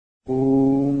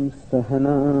ॐ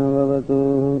सहना भवतु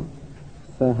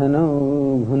सहनौ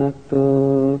भुनक्तु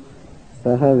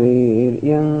सह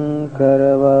वीर्यं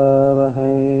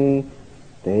करवावहै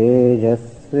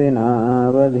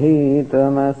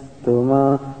तेजस्विनावधीतमस्तु मा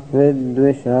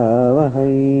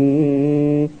विद्विषावहै।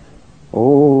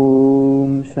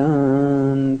 ॐ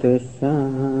शान्ति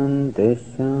शान्ति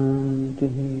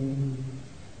शान्तिः।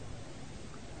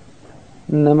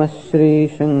 नमः श्री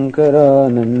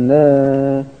शंकरानंद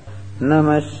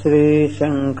नमः Shri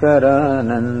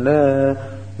Shankaranand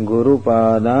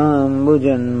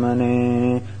गुरुपादाम्बुजन्मने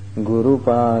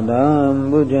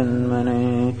गुरुपादाम्बुजन्मने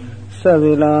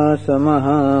सविलास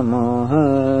महामोह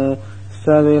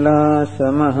सविलास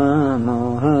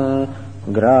महामोह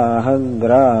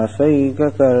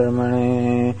ग्राहग्रासैककर्मणे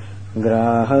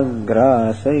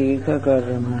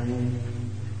ग्राहग्रासैककर्मणे।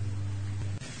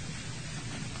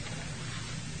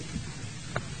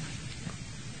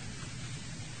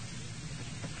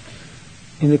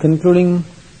 In the concluding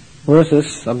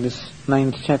verses of this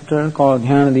 9th chapter called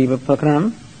Dhyanadipa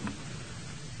Prakranam,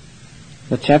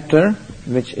 the chapter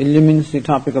which illumines the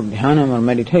topic of dhyanam or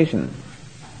meditation,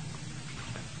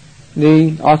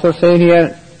 the author said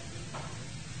here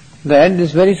that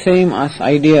this very same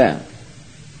idea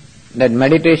that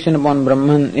meditation upon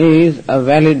Brahman is a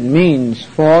valid means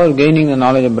for gaining the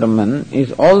knowledge of Brahman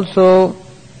is also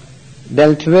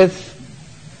dealt with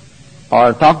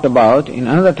or talked about in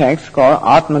another text called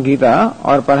Atma Gita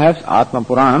or perhaps Atma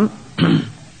Puranam.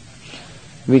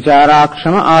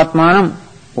 Vicharakshama Atmanam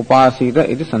Upasita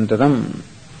iti Santatam.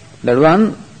 That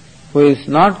one who is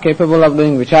not capable of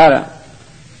doing vichara,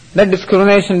 that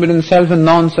discrimination between self and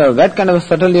non-self, that kind of a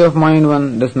subtlety of mind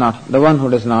the one who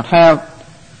does not have,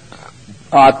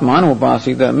 Atman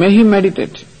Upasita, may he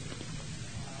meditate.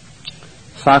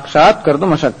 Sakshat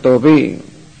Kartum Ashaktopi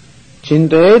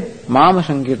Chintayet Mama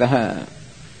Shankitaha.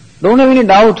 Don't have any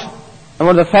doubt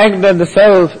about the fact that the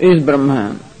self is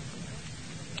Brahman.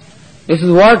 This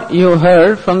is what you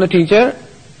heard from the teacher,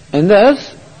 and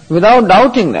thus, without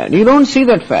doubting that, you don't see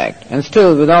that fact, and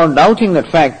still without doubting that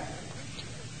fact,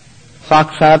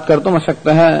 Sakshat Kartum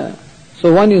Ashaktaha.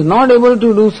 So one is not able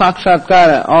to do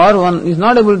Sakshatkara, or one is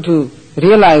not able to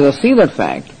realize or see that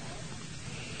fact.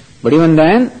 But even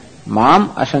then, Mam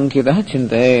Ashankitaha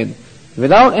Chintayet.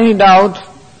 Without any doubt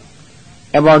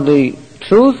about the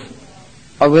truth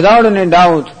or without any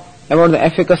doubt about the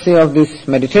efficacy of this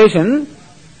meditation,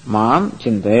 Mam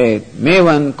Chintayet, may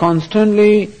one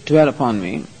constantly dwell upon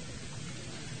me.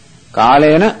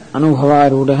 Kalena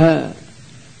Anubhavarudaha,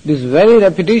 this very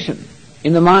repetition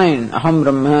in the mind, Aham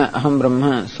Brahma,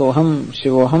 Soham,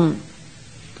 Shivoham,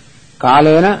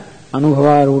 Kalena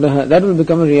Anubhavarudaha, that will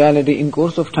become a reality in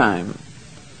course of time.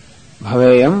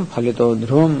 Bhaveyam Phalito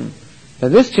Dhrum. That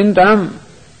this chintanam,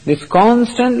 this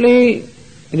constantly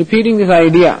repeating this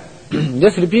idea,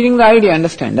 just repeating the idea,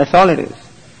 understand, that's all it is.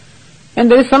 And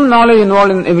there is some knowledge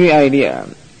involved in every idea,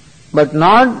 but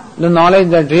not the knowledge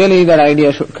that really that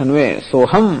idea should convey.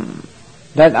 Soham,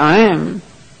 that I am,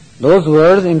 those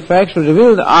words in fact should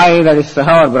reveal the I, that is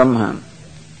Saha or Brahman.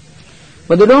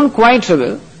 But they don't quite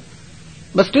reveal,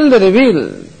 but still they reveal.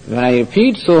 When I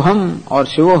repeat Soham or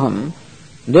Shivoham,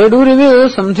 they do reveal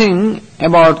something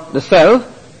about the self,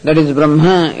 that is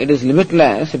Brahma, it is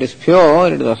limitless, it is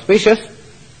pure, it is auspicious.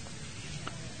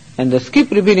 And they keep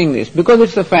repeating this because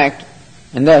it's a fact,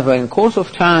 and therefore in course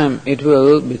of time it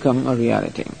will become a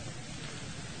reality.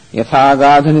 Yatha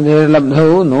gadhanidhir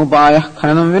labdhau nopayah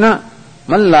khanam vina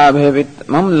mam labhe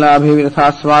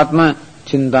viratha svatma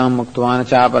chintam muktavana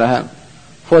chaparaha.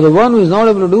 For the one who is not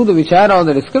able to do the vichara or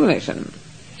the discrimination,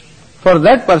 for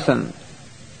that person,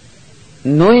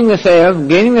 knowing the self,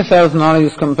 gaining the self knowledge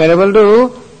is comparable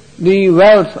to the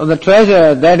wealth or the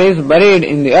treasure that is buried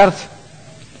in the earth.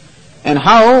 And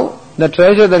how the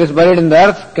treasure that is buried in the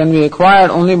earth can be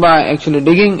acquired only by actually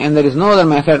digging, and there is no other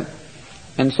method.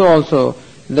 And so also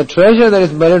the treasure that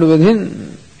is buried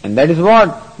within, and that is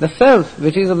what? The self,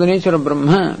 which is of the nature of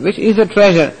Brahma, which is a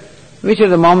treasure, which at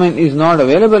the moment is not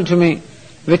available to me,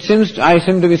 which I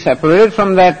seem to be separated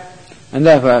from that, and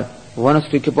therefore one has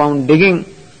to keep on digging.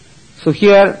 So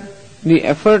here, the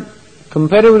effort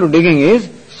comparable to digging is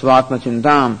Svatma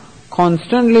Chintam,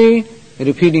 constantly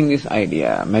repeating this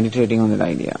idea, meditating on that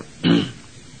idea.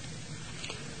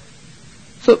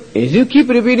 So, as you keep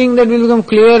repeating, that will become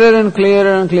clearer and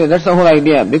clearer and clearer. That's the whole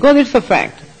idea, because it's a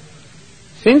fact.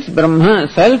 Since Brahma,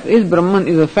 self is Brahman,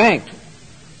 is a fact,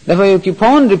 therefore you keep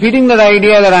on repeating that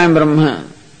idea that I am Brahma.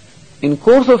 In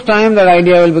course of time, that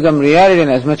idea will become reality,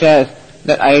 and as much as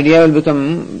that idea will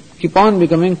keep on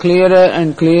becoming clearer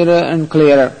and clearer and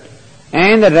clearer.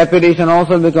 And the repetition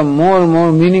also become more and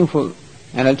more meaningful.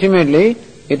 And ultimately,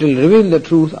 it will reveal the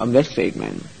truth of that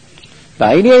statement. The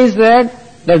idea is that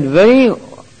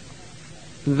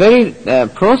very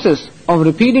process of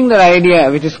repeating that idea,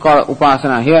 which is called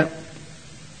upasana here,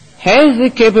 has the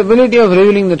capability of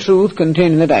revealing the truth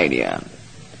contained in that idea.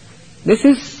 This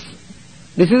is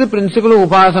the principle of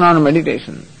upasana or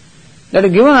meditation. That a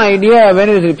given idea, when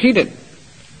it is repeated,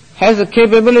 has the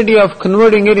capability of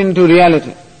converting it into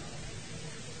reality.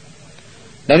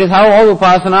 That is how all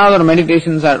upasanas or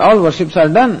meditations all worships are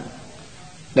done.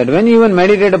 That when you even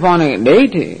meditate upon a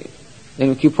deity, then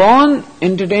you keep on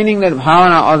entertaining that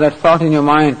bhavana or that thought in your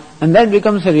mind, and that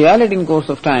becomes a reality in course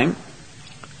of time.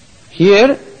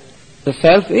 Here, the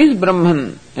self is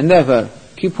Brahman, and therefore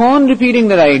keep on repeating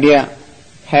that idea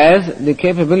has the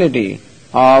capability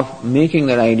of making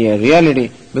that idea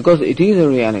reality, because it is a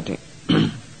reality.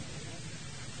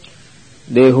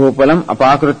 Dehopalam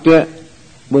apakritya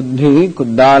buddhi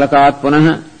kuddalakat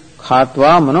punah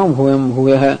khatva manobhuyam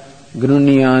bhuyah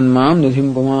grunniyan mam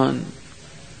nidhim puman.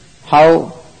 How,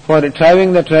 for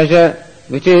retrieving the treasure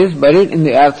which is buried in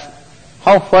the earth,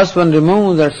 how first one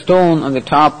removes that stone on the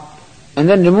top and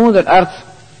then removes that earth.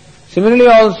 Similarly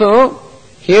also,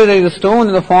 here there is a stone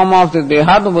in the form of the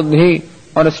dehatma buddhi,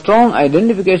 or a strong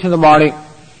identification of the body.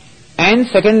 And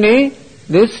secondly,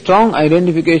 this strong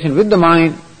identification with the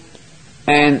mind,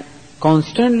 and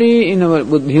constantly in our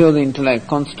buddhi or the intellect,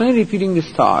 constantly repeating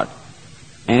this thought,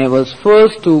 enables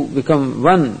first to become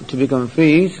one, to become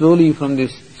free slowly from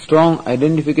this strong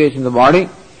identification of the body,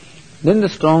 then the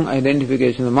strong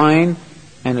identification of the mind,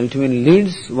 and ultimately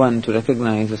leads one to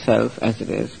recognize the self as it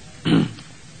is.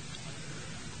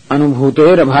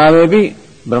 Anubhuter abhavepi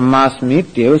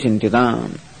brahmasmityeva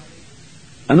chintitam.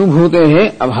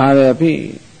 Anubhutehe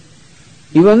abhavepi.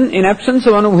 Even in absence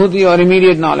of anubhuti or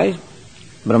immediate knowledge,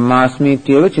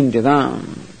 brahmasmityeva chintitam.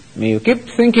 May you keep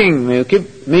thinking, may you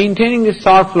keep maintaining this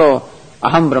thought flow,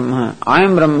 aham brahma, I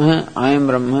am brahma, I am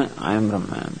brahma, I am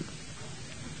brahma.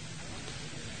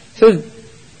 So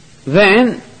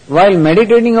then, while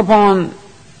meditating upon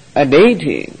a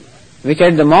deity, which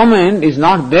at the moment is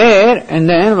not there, and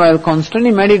then while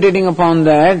constantly meditating upon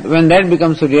that, when that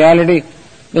becomes a reality,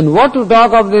 then what to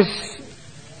talk of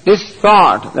this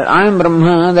thought, that I am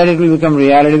Brahma, that it will become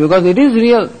reality, because it is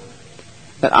real,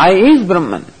 that I is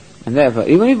Brahman. And therefore,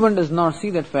 even if one does not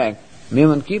see that fact, may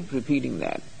one keep repeating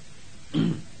that.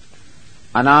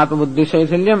 Anatma buddhi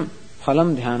shaithalyam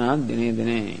phalam dhyanat dine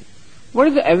dine. What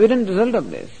is the evident result of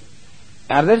this?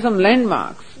 Are there some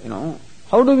landmarks,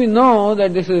 How do we know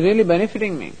that this is really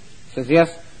benefiting me? He says,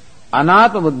 yes,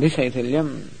 anatma buddhi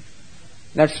shaithalyam.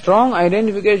 That strong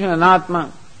identification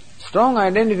anatma, strong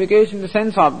identification with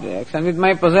sense objects and with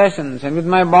my possessions and with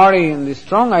my body, and the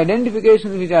strong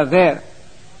identifications which are there,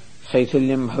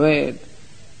 shaithalyam bhavet,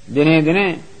 dine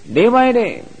dine, day by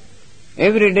day.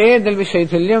 Every day there will be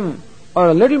shaithalyam, or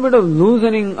a little bit of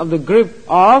loosening of the grip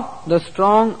of the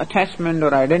strong attachment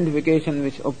or identification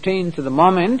which obtains to the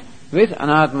moment with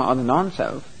anatma or the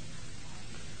non-self.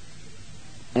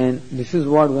 And this is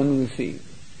what one will see.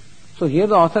 So here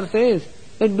the author says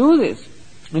that do this,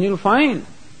 and you'll find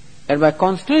that by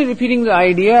constantly repeating the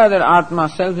idea that Atma,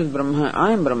 self is Brahma,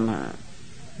 I am Brahma,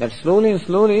 that slowly and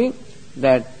slowly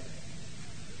that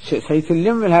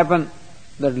shaithalyam will happen,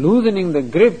 that loosening the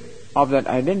grip of that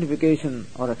identification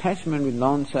or attachment with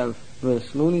non-self will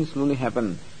slowly and slowly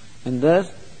happen. And thus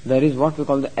there is what we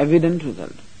call the evident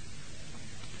result.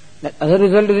 That other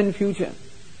result is in future.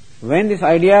 When this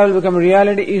idea will become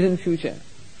reality is in future.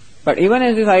 But even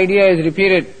as this idea is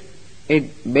repeated,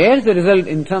 it bears the result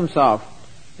in terms of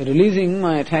releasing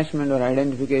my attachment or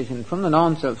identification from the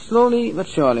non-self, slowly but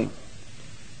surely.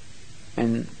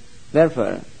 And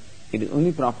therefore, it is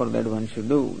only proper that one should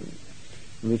do.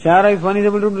 Vichara, if one is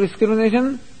able to do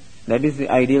discrimination, that is the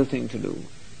ideal thing to do.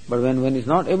 But when one is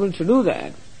not able to do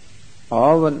that,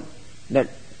 or when that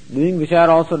doing vichara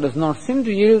also does not seem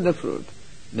to yield the fruit,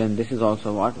 then this is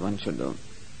also what one should do.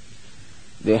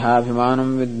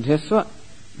 Dehabhimanam vidhyasva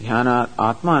dhyanat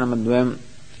atmanamadvayam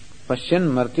pashyan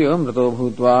martyo mrito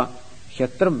bhutva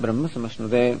hyatra brahma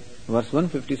samashnute. Verse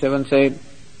 157 said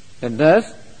that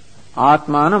thus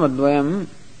atmanamadvayam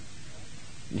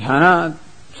dhyanat.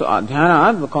 So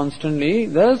dhyana, constantly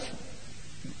thus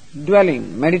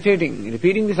dwelling, meditating,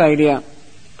 repeating this idea,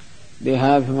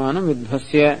 dehabhimanam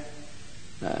vidhasya,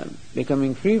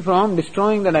 becoming free from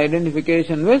destroying that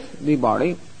identification with the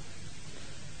body.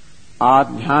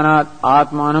 Dhyanat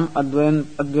atmanam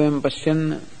advayam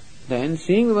pashyan, then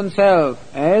seeing oneself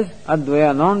as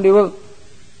advaya, non-dual,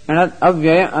 and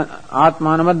avyaya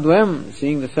atmanam advayam,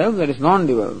 seeing the self that is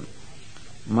non-dual.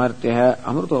 Martyah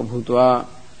amruto bhutva,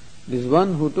 This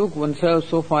one who took oneself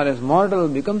so far as mortal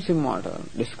becomes immortal,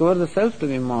 discovers the self to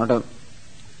be immortal.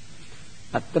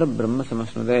 Atra Brahma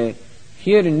Samasnude.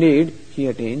 Here indeed he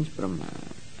attains Brahma.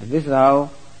 And this is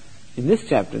how, in this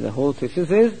chapter, the whole thesis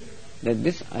is that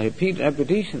this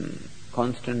repetition,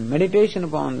 constant meditation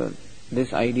upon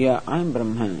this idea, I am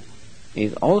Brahma,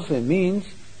 is also a means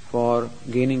for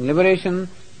gaining liberation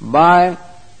by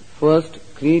first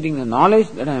creating the knowledge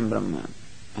that I am Brahma.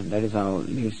 And that is how it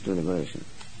leads to liberation.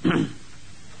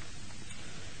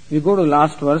 We go to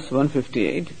last verse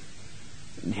 158.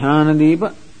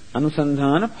 Dhyanadeepa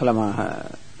anusandhana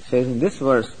phalamaha. Says in this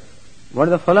verse, what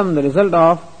is the phalam, the result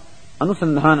of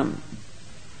anusandhanam?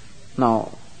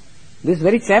 Now, this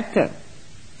very chapter,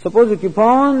 suppose you keep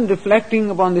on reflecting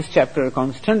upon this chapter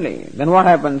constantly, then what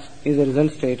happens is the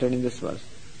result stated in this verse.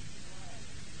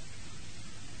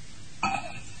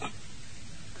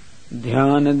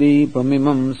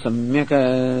 Dhyanadipamimam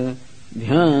samyaka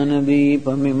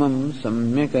Dhyanadipamimam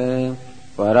samyaka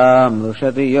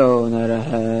Paramrushati yo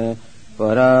naraha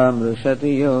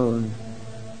Paramrushati yo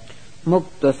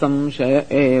Mukta samshaya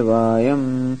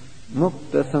evayam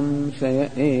Mukta samshaya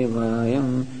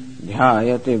evayam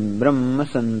Dhyayati brahma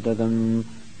santatam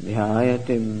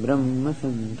Dhyayati brahma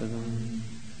santatam.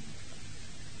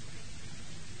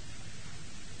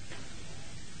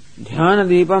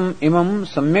 Dhyanadipam imam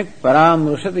samyak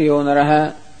paramrushati yo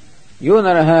naraha. Yo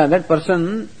naraha, that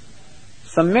person,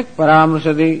 samyak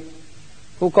paramrushati,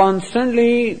 who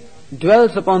constantly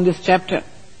dwells upon this chapter.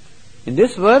 In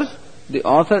this verse, the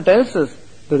author tells us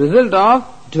the result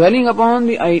of dwelling upon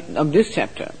of this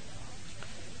chapter.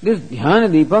 This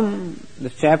Dhyanadipam,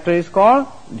 this chapter is called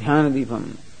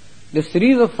Dhyanadipam. The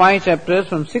series of 5 chapters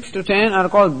from 6 to 10 are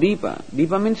called Deepa.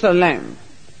 Deepa means a lamp.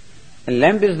 A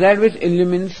lamp is that which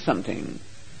illumines something.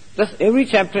 Thus every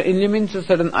chapter illumines a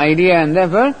certain idea, and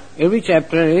therefore every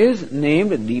chapter is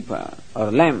named Deepa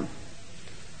or lamp.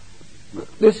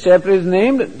 This chapter is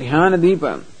named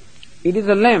Dhyanadipa. It is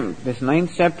a lamp. This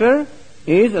 9th chapter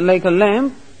is like a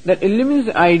lamp that illumines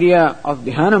the idea of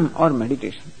dhyanam or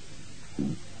meditation.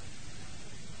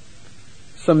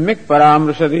 Samyak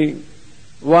paramrushati,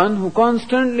 one who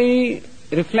constantly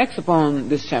reflects upon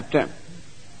this chapter.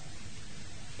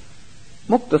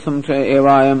 Mukta samshaya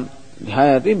evayam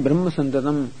dhyayati brahma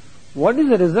santatam. What is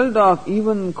the result of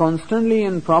even constantly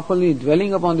and properly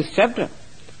dwelling upon this chapter?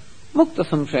 Mukta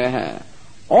samshaya.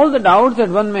 All the doubts that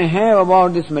one may have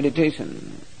about this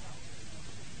meditation.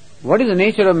 What is the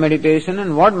nature of meditation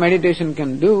and what meditation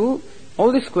can do?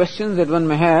 All these questions that one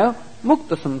may have,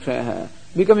 mukta samshaya.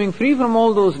 Becoming free from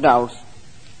all those doubts.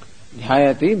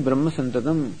 Dhyayati brahma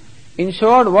santatam. In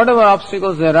short, whatever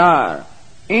obstacles there are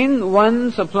in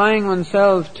one supplying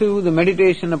oneself to the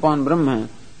meditation upon Brahma,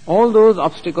 all those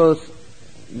obstacles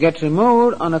get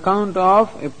removed on account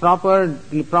of a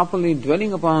properly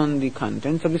dwelling upon the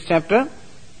contents of this chapter,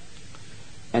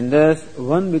 and thus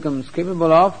one becomes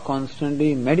capable of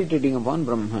constantly meditating upon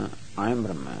Brahma. I am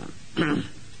Brahma.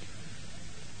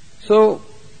 So,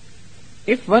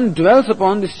 if one dwells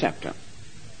upon this chapter,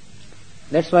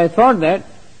 that's why I thought that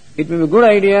it may be a good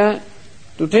idea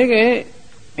to take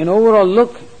an overall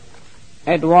look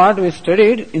at what we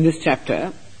studied in this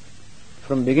chapter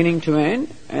from beginning to end,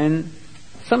 and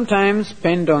some time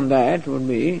spent on that would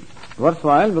be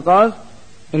worthwhile because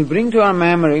it will bring to our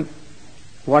memory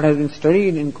what has been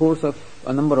studied in course of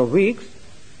a number of weeks,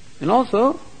 and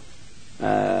also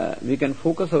we can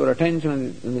focus our attention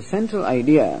on the central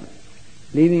idea,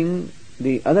 leaving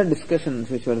the other discussions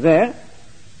which were there,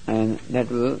 and that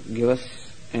will give us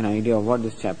an idea of what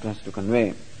this chapter has to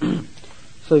convey.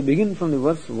 So we begin from the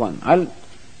verse 1.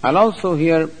 I'll also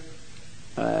here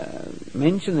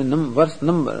mention the verse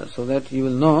number so that you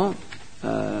will know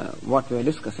what we are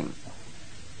discussing.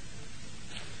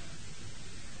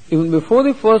 Even before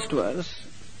the first verse,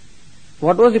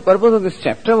 what was the purpose of this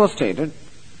chapter was stated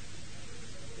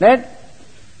that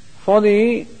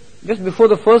just before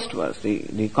the first verse,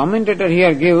 the commentator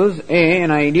here gives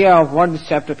an idea of what this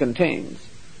chapter contains.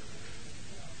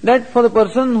 That for the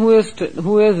person who has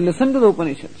listened to the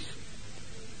Upanishads.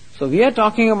 So we are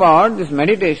talking about this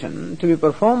meditation to be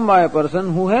performed by a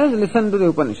person who has listened to the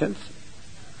Upanishads.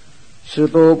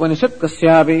 Shruto Upanishad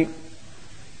Kasyapi.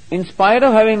 In spite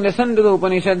of having listened to the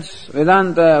Upanishads,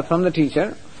 Vedanta from the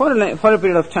teacher for a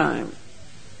period of time.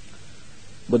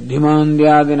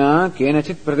 Buddhimandyadina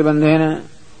kenachit pratibandhena.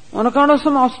 On account of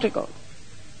some obstacle.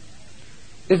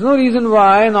 There is no reason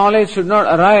why knowledge should not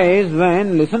arise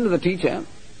when listen to the teacher.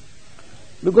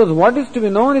 Because what is to be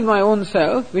known is my own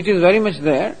self, which is very much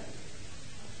there.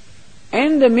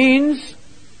 And the means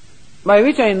by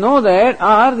which I know that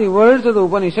are the words of the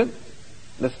Upanishad,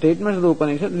 the statements of the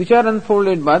Upanishad, which are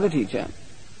unfolded by the teacher.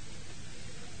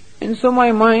 And so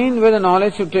my mind, where the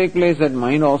knowledge should take place, that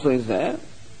mind also is there.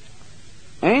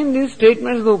 And these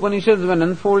statements of the Upanishads, when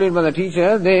unfolded by the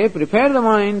teacher, they prepare the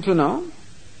mind to know.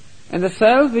 And the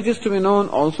self which is to be known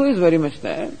also is very much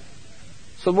there.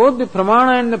 So both the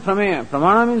pramana and the prameya,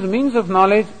 pramana means means of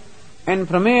knowledge, and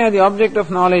prameya, the object of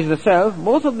knowledge, the self,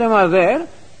 both of them are there.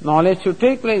 Knowledge should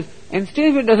take place. And still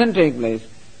if it doesn't take place,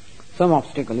 some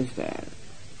obstacle is there.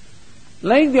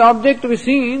 Like the object to be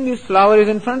seen, this flower is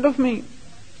in front of me.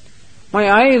 My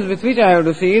eyes with which I have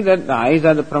to see, that the eyes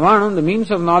are the pramanam, the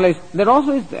means of knowledge, that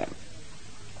also is there.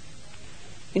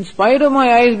 In spite of my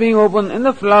eyes being open and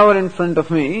the flower in front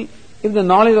of me, if the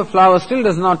knowledge of flower still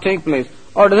does not take place,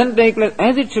 or doesn't take place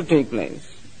as it should take place,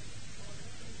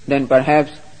 then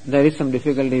perhaps there is some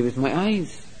difficulty with my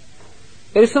eyes.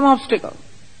 There is some obstacle,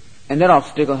 and that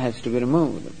obstacle has to be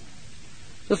removed.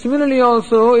 So similarly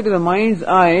also, it is the mind's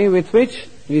eye with which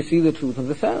we see the truth of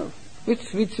the self, which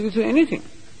anything.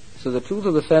 So the truth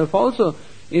of the self also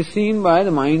is seen by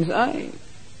the mind's eye.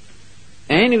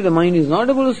 And if the mind is not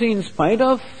able to see in spite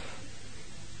of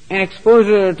an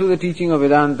exposure to the teaching of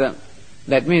Vedanta,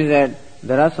 that means that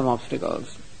there are some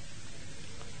obstacles.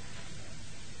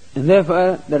 And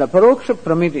therefore, that aparoksha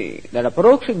pramiti, that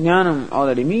aparoksha jnanam, or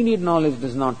that immediate knowledge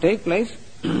does not take place,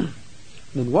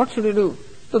 then what should we do?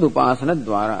 Tadupasana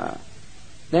dvara.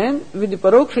 Then, with the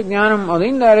paroksha jnanam, or the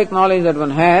indirect knowledge that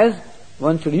one has,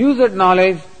 one should use that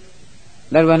knowledge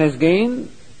that one has gained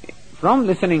from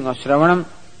listening or shravanam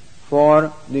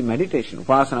for the meditation,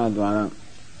 upasana dvara.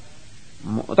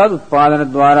 Tad utpadana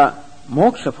dvara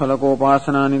moksha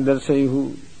phalakopasana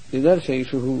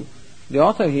nidarshaishuhu. The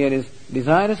author here is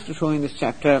desirous to show in this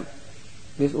chapter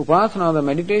this upasana, or the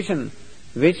meditation,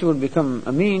 which would become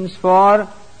a means for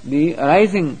the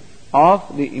arising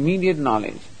of the immediate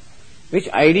knowledge, which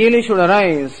ideally should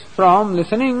arise from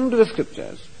listening to the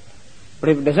scriptures. But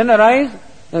if it doesn't arise,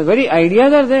 the very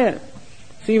ideas are there.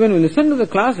 See, when we listen to the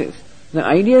classes, the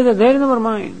ideas are there in our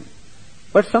mind.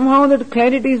 But somehow that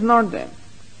clarity is not there.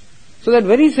 So that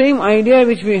very same idea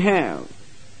which we have,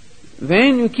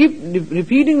 when you keep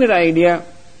repeating that idea,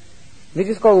 which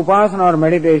is called upasana or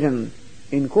meditation,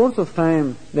 in course of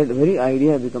time, that very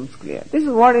idea becomes clear. This is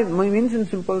what it means in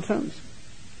simple terms.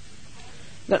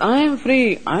 That I am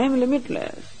free, I am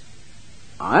limitless,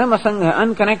 I am asangha,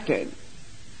 unconnected.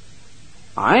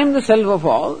 I am the self of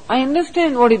all. I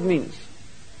understand what it means,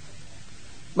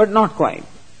 but not quite.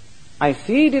 I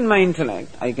see it in my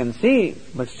intellect, I can see,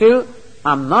 but still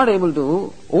I am not able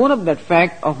to own up that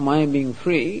fact of my being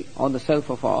free, or the self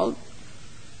of all.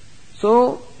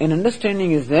 So, an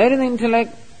understanding is there in the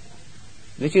intellect,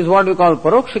 which is what we call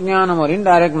paroksha jnanam, or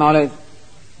indirect knowledge,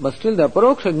 but still the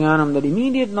paroksha jnanam, that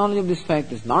immediate knowledge of this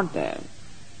fact, is not there.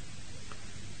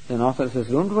 Then author says,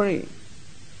 don't worry.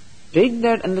 Take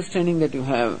that understanding that you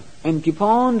have and keep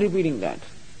on repeating that.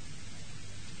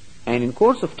 And in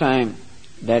course of time,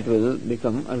 that will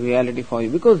become a reality for you,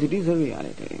 because it is a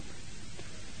reality.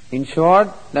 In short,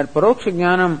 that paroksha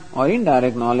jnanam, or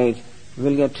indirect knowledge,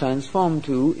 will get transformed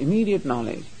to immediate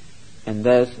knowledge, and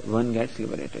thus one gets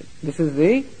liberated. This is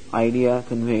the idea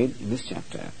conveyed in this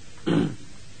chapter.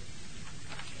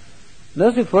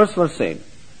 Thus the first verse said,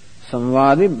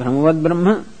 Samvadi brahmavad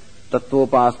brahma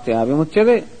tattvopastya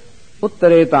vimuchyate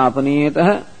uttare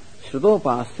tapaniyetah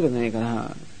shrutopastya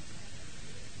nekah.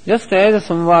 Just as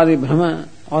a samvadi brahma,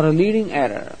 or a leading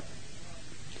error.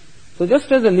 So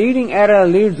just as the leading error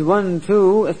leads one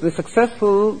to the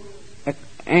successful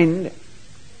end,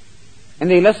 and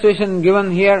the illustration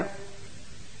given here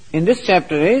in this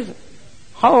chapter is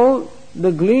how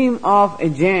the gleam of a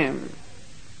gem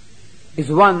is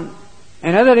one,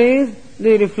 another is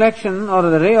the reflection or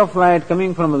the ray of light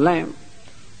coming from a lamp.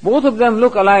 Both of them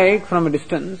look alike from a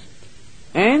distance,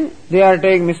 and they are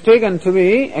mistaken to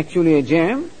be actually a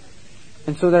gem.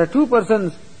 And so there are two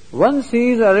persons. One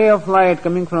sees a ray of light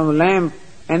coming from a lamp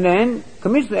and then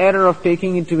commits the error of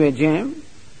taking it to be a gem.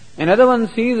 Another one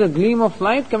sees a gleam of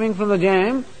light coming from the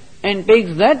gem and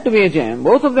takes that to be a gem.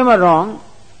 Both of them are wrong,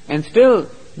 and still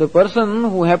the person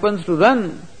who happens to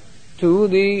run to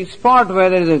the spot where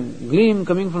there is a gleam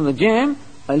coming from the gem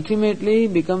ultimately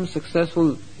becomes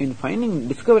successful in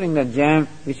discovering that gem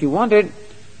which he wanted.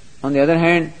 On the other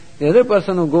hand, the other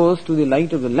person who goes to the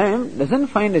light of the lamp doesn't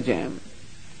find a gem.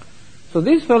 So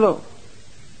this fellow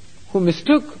who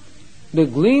mistook the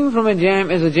gleam from a gem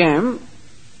as a gem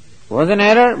was an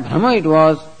error, Brahma it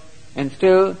was, and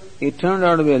still it turned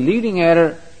out to be a leading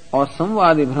error, or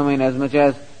samvadi Brahma, in as much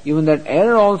as even that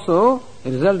error also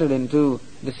resulted into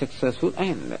the successful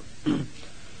end.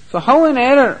 So how an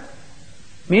error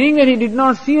Meaning that he did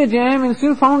not see a gem and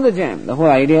still found the gem. The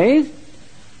whole idea is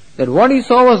that what he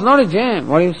saw was not a gem.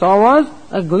 What he saw was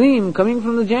a gleam coming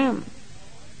from the gem.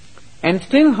 And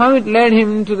still how it led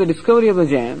him to the discovery of the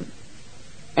gem.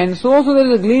 And so also there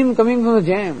is a gleam coming from the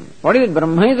gem. What is it?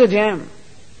 Brahma is a gem.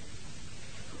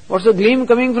 What's the gleam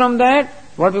coming from that?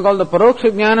 What we call the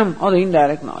paroksha jnanam, or the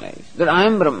indirect knowledge. That I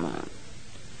am Brahma.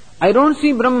 I don't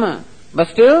see Brahma, but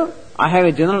still I have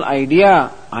a general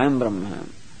idea, I am Brahma.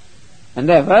 And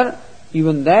therefore,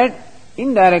 even that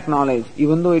indirect knowledge,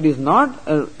 even though it is not,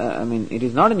 it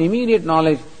is not an immediate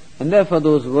knowledge, and therefore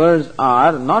those words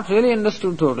are not really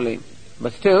understood totally.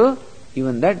 But still,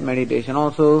 even that meditation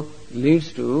also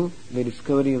leads to the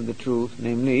discovery of the truth,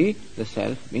 namely the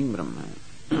self being Brahma.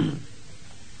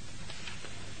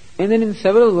 And then in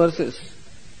several verses,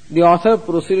 the author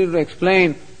proceeded to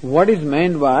explain what is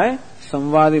meant by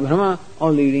Samvadi Brahma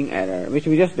or leading error, which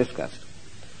we just discussed.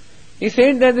 He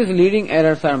said that these leading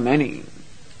errors are many.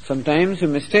 Sometimes you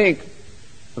mistake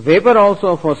vapor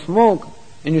also for smoke,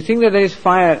 and you think that there is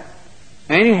fire,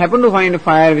 and you happen to find a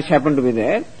fire which happened to be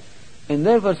there, and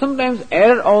therefore sometimes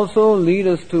error also leads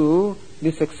us to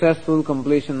the successful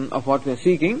completion of what we are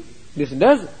seeking. This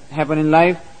does happen in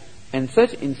life, and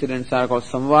such incidents are called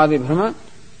Samvadi Brahma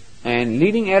and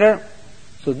leading error.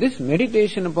 So this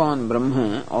meditation upon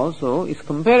Brahma also is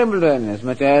comparable to it, as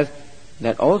much as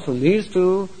that also leads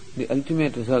to the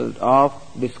ultimate result of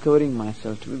discovering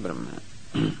myself to be Brahma.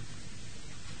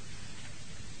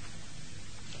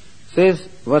 Says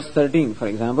verse 13, for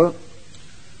example,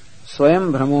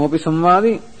 Swayam Brahmopi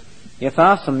Samvadi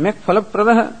Yatha Samyak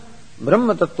Phalapradaha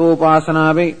Brahma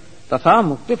Tattvopasanabe Tatha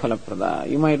Mukti Phalaprada.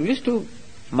 You might wish to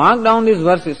mark down these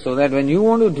verses so that when you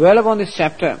want to dwell upon this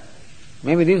chapter,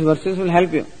 maybe these verses will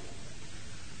help you.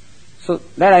 So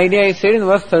that idea is said in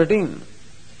verse 13.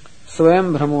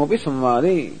 Swayam Brahmopi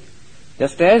Samvadi.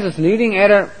 Just as this leading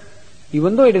error,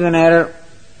 even though it is an error,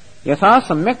 Yatha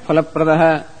Samyak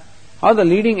Phalapradaha, how the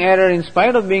leading error, in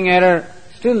spite of being error,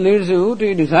 still leads you to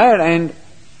your desired end.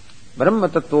 Brahma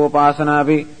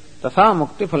Tattvopasanapi Tatha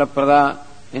Mukti Phalaprada.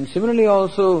 And similarly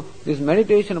also, this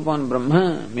meditation upon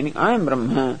Brahma, meaning I am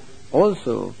Brahma,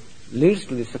 also leads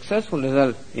to the successful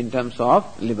result in terms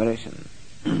of liberation.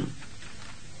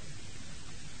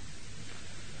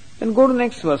 Then go to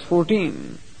next verse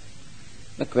 14.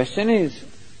 The question is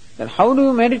that how do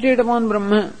you meditate upon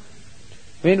Brahma?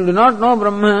 When you do not know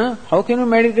Brahma, how can you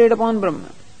meditate upon Brahma?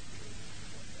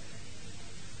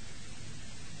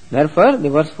 Therefore, the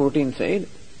verse 14 said,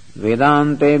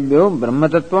 Vedantebhyo Brahma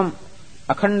Tattvam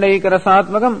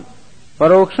Akhandaikarasaatmakam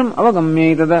Paroksham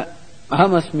Avagamyetada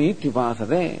Ahamasmi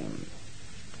Tyupasate.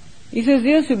 He says,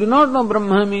 yes, you do not know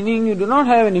Brahma, meaning you do not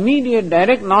have an immediate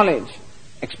direct knowledge,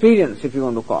 experience, if you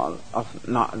want to call, of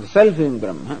the self in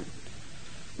Brahma.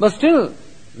 But still,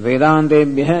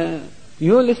 Vedantebhya,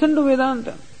 you listen to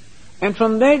Vedanta, and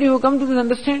from that you come to this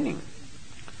understanding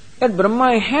that Brahma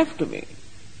I have to be,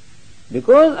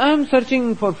 because I am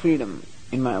searching for freedom.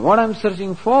 What I am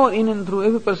searching for in and through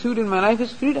every pursuit in my life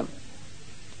is freedom.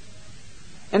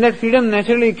 And that freedom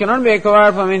naturally cannot be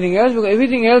acquired from anything else, because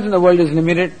everything else in the world is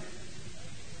limited.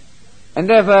 And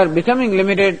therefore, becoming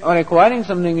limited or acquiring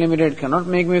something limited cannot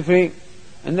make me free.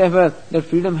 And therefore, that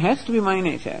freedom has to be my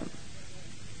nature.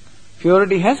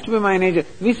 Purity has to be my nature.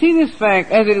 We see this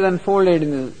fact as it is unfolded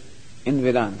in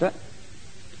Vedanta.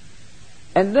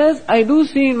 And thus, I do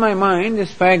see in my mind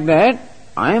this fact that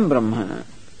I am Brahma.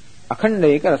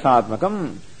 Akhandaika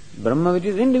rasatmakam. Brahma which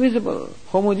is indivisible,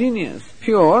 homogeneous,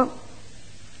 pure.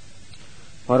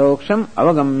 Paroksham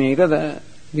avagamyetada.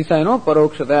 This I know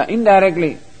parokshata,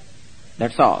 indirectly.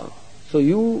 That's all.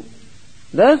 So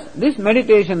thus this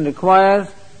meditation requires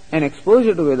an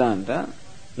exposure to Vedanta,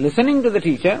 listening to the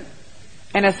teacher,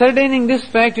 and ascertaining this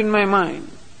fact in my mind,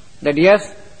 that yes,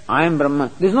 I am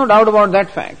Brahma. There is no doubt about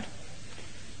that fact.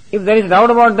 If there is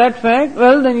doubt about that fact,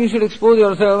 well, then you should expose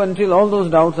yourself until all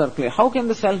those doubts are clear. How can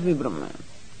the self be Brahma?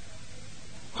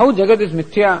 How Jagat is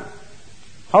Mithya?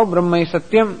 How Brahma is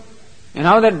Satyam? And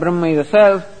how that Brahma is a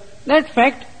self? That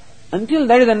fact, until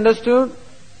that is understood,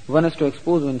 one has to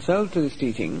expose oneself to this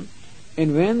teaching.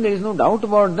 And when there is no doubt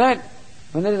about that,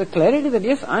 when there is a clarity that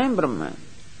yes, I am Brahma,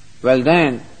 well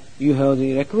then, you have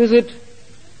the requisite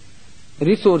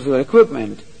resource or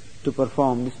equipment to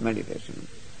perform this meditation.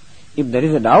 If there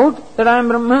is a doubt that I am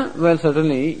Brahma, well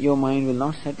certainly your mind will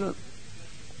not settle.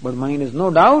 But mind has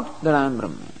no doubt that I am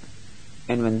Brahma.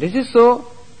 And when this is so,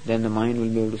 then the mind will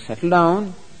be able to settle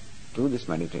down to this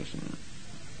meditation.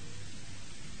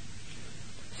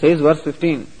 Says verse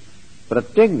 15,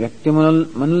 Pratyek Vyakti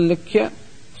Manullikhya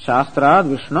Shastrad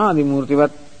Vishnadi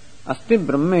Murtivat Asti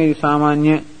Brahme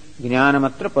Samanya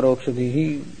Jnanamatra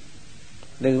Parokshadhihi.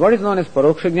 There is what is known as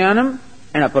Paroksha Jnanam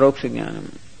and Aparoksha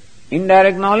Jnanam.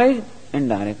 Indirect knowledge and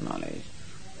direct knowledge.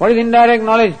 What is indirect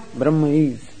knowledge? Brahma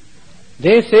is.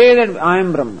 They say that I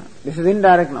am Brahma. This is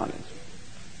indirect knowledge.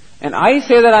 And I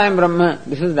say that I am Brahma.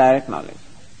 This is direct knowledge.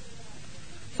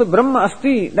 So Brahma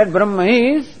Asti, that Brahma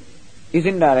is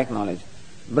indirect knowledge.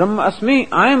 Brahma Asmi,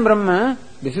 I am Brahma,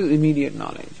 this is immediate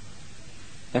knowledge.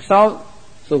 That's all.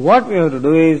 So what we have to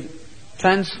do is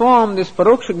transform this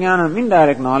Paroksha Jnanam,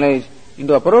 indirect knowledge,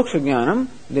 into Aparoksha Jnanam,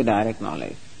 the direct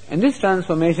knowledge. And this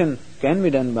transformation can be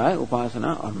done by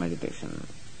upasana or meditation.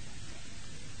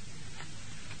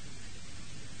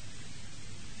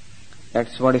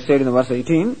 That's what is said in the verse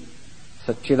 18.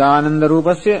 Satchidananda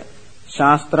Rupasya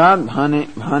Shastrad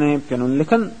Bhane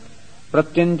Pyanullikhan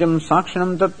Pratyancham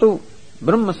Sakshanam Tattu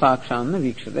Brahma Sakshanna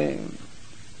Vikshade.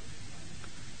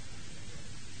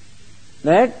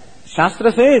 That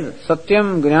Shastra says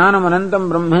Satyam Jnanam Anantam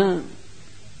Brahma.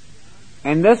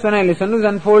 And thus when I listen to this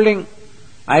unfolding,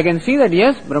 I can see that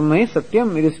yes, Brahma is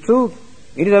Satyam, it is truth,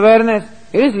 it is awareness,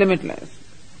 it is limitless.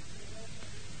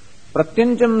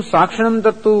 Pratyancham Sakshanam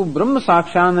Tattu Brahma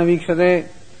Sakshana Vikshade.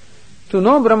 To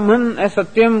know Brahman as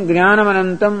Satyam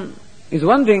Jnanam Anantam is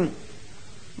one thing,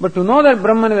 but to know that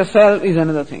Brahman is a self is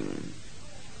another thing.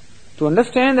 To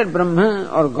understand that Brahma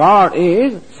or God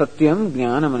is Satyam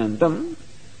Jnanam Anantam,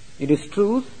 it is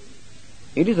truth,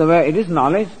 it is aware, it is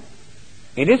knowledge,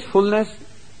 it is fullness,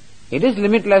 it is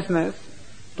limitlessness.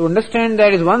 To understand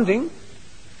that is one thing,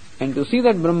 and to see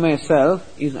that Brahma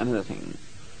itself is another thing.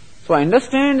 So I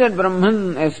understand that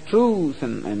Brahman as truth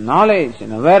and knowledge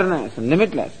and awareness and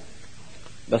limitless,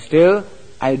 but still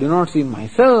I do not see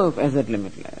myself as that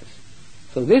limitless.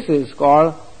 So this is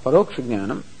called Paroksha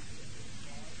Jnanam.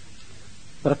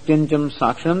 Pratyancham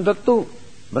Sakshanam Tattu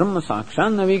Brahma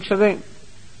Sakshanna Vikshade.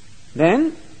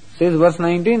 Then says verse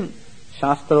 19,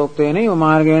 Shastroktenaiva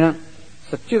Margena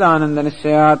Satchidananda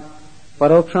Nisyayat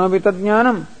Parokshamapi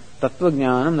Tadjnanam Tattva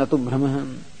Jnanam Natu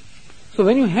Brahmaham. So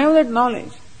when you have that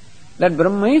knowledge that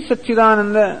Brahma is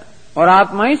Satchidananda or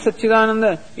Atma is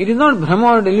Satchidananda, it is not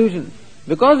Brahma or delusion.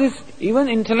 Because it's even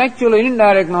intellectual or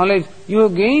indirect knowledge you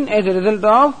have gained as a result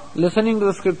of listening to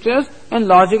the scriptures and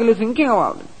logically thinking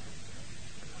about it.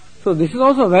 So this is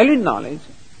also valid knowledge.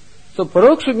 So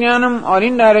Paroksha Jnanam or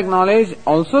indirect knowledge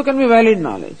also can be valid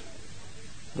knowledge.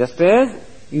 Just as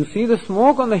you see the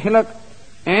smoke on the hillock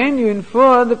and you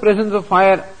infer the presence of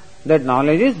fire, that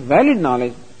knowledge is valid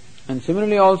knowledge. And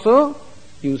similarly also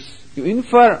you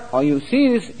infer or you see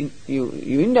this,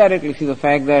 you indirectly see the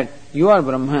fact that you are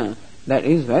Brahma, that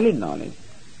is valid knowledge.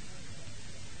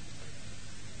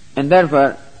 And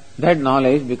therefore that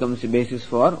knowledge becomes the basis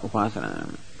for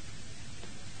upasana.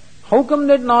 How come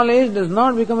that knowledge does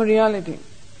not become a reality?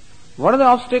 What are the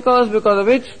obstacles because of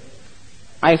which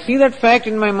I see that fact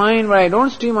in my mind but I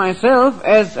don't see myself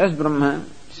as Brahma?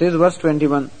 Says verse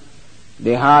 21,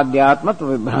 Dehadhyatmat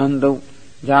vibhrantau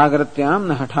jagratyam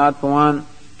na hathat pavan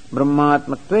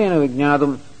brahmatmatvena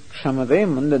vijñātum kshamate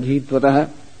mandadhitvatah.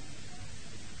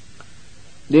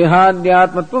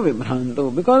 Dehadhyatmatva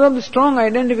vibhrantau, because of the strong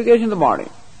identification of the body.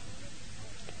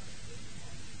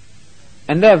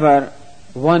 And therefore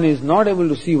one is not able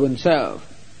to see oneself.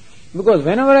 Because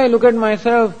whenever I look at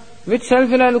myself, which self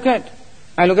will I look at?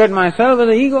 I look at myself as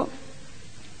the ego.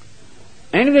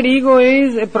 And if that ego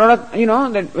is a product,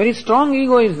 that very strong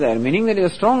ego is there, meaning that a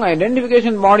strong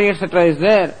identification body, etc. is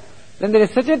there, then there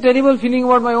is such a terrible feeling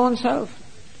about my own self.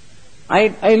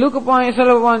 I look upon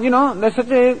myself there's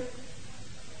such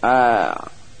a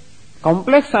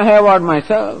complex I have about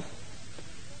myself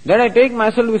that I take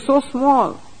myself to be so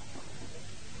small.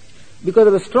 Because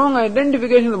of a strong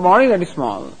identification of the body that is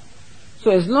small. So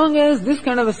as long as this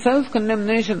kind of a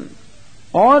self-condemnation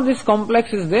or this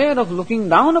complex is there of looking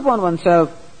down upon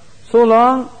oneself, so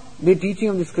long the teaching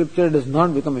of the scripture does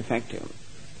not become effective.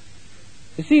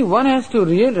 You see, one has to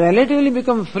relatively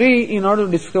become free in order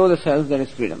to discover the self that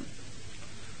is freedom.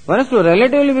 One has to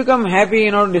relatively become happy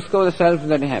in order to discover the self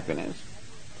that is happiness.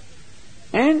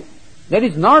 And that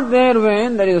is not there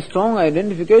when there is a strong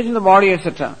identification of the body,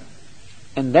 etc.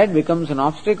 And that becomes an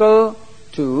obstacle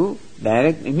to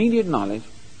direct, immediate knowledge.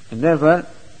 And therefore,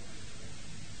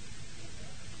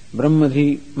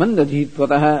 Brahmadhi, Mandadhi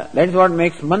Tvataha, that's what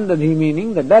makes Mandadhi,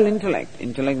 meaning the dull intellect.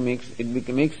 Intellect makes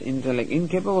intellect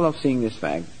incapable of seeing this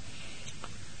fact.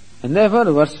 And therefore,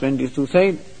 verse 22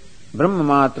 said, Brahma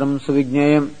matram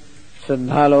suvijñayam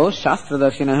Shraddhalo Shastra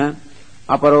Darshinaha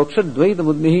Aparoksha Dvaita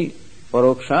Buddhi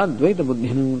Paroksha Dvaita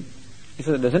Buddhinu. He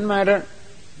says, it doesn't matter.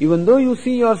 Even though you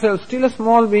see yourself still a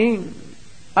small being,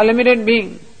 a limited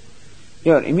being,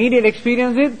 your immediate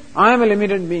experience is, I am a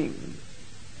limited being.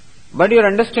 But your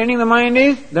understanding of the mind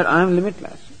is that I am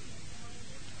limitless.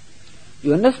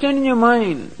 You understand in your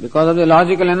mind, because of the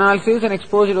logical analysis and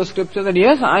exposure to scripture, that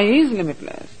yes, I is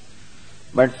limitless.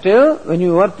 But still,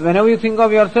 whenever you think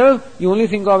of yourself, you only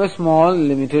think of a small,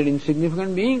 limited,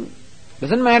 insignificant being.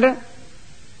 Doesn't matter.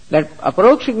 That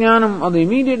aparoksha jnanam, or the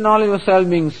immediate knowledge of self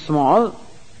being small,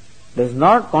 does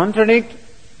not contradict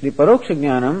the paroksha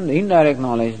jnanam, the indirect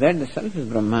knowledge that the self is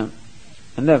Brahma.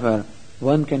 And therefore,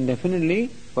 one can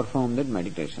definitely perform that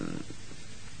meditation.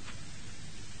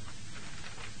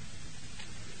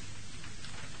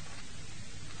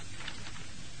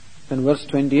 Then verse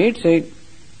 28 said,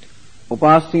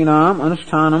 Upassinam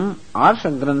anushtanam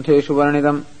arsha grantheshu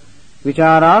varnidam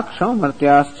vicharaksham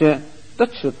martyascha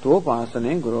tachrutva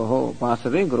upasane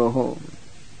guroho.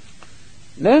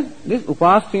 This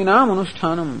upassinam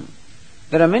anushtanam,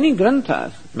 there are many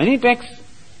granthas, many texts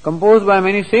composed by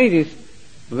many sages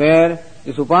where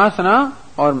this upasana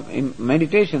or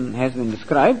meditation has been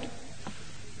described.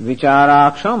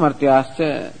 Vicharaksham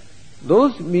martyascha,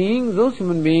 those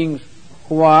human beings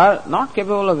who are not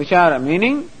capable of vichara,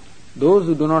 meaning those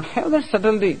who do not have that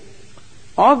subtlety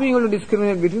of being able to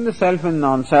discriminate between the self and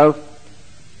non-self,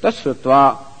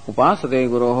 tashrutva upasate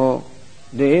guroho,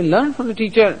 they learn from the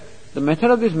teacher the method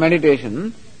of this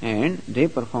meditation and they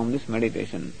perform this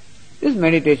meditation. These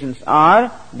meditations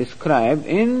are described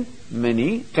in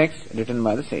many texts written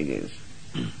by the sages.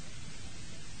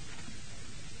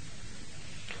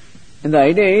 And the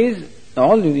idea is,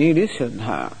 all you need is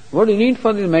Shraddha. What do you need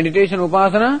for this meditation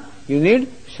upasana? You need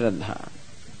Shraddha.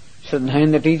 Shraddha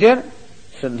in the teacher,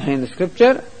 Shraddha in the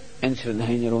scripture, and Shraddha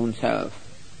in your own self.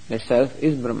 That self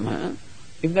is Brahma.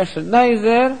 If that Shraddha is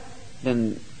there,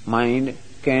 then mind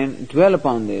can dwell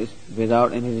upon this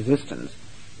without any resistance.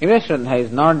 If that Shraddha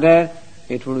is not there,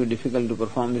 it would be difficult to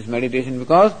perform this meditation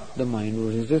because the mind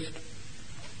would resist.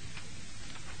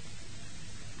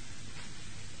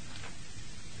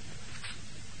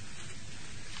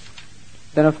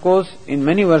 Then of course, in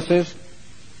many verses,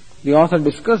 the author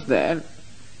discussed that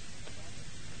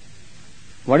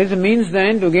what is the means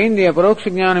then to gain the aparoksha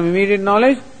jnanam, immediate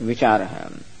knowledge?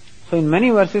 Vichara. So in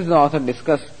many verses the author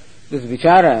discussed this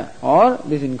vichara or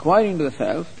this inquiry into the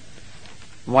self,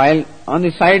 while on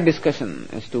the side discussion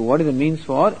as to what is the means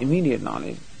for immediate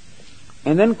knowledge.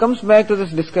 And then comes back to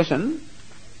this discussion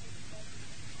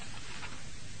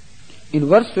in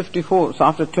verse 54. So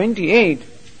after 28,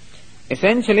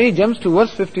 essentially jumps to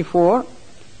verse 54,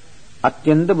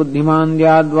 Atyanta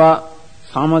buddhimandhyadva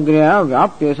samagriya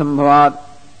vyapya sambhavat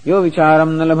yo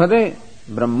vicharam nalabhade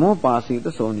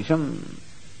brahmopasita sonisham.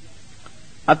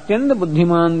 Atyanta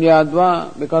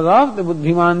buddhimandhyadva, because of the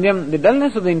buddhimandyam, the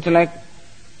dullness of the intellect,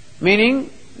 meaning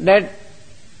that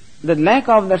the lack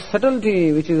of that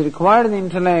subtlety which is required in the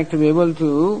intellect to be able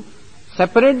to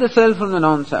separate the self from the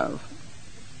non-self.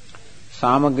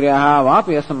 Samagriya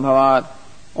vyapya sambhavat.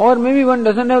 Or maybe one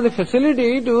doesn't have the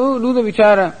facility to do the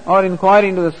vichara or inquiry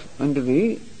into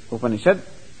the Upanishad.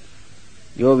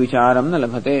 Yo vicharam na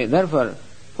labhate. Therefore,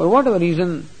 for whatever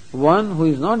reason, one who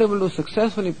is not able to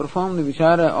successfully perform the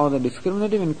vichara or the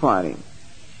discriminative inquiry,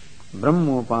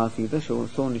 brahmopasita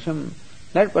sonisham,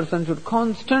 that person should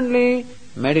constantly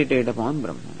meditate upon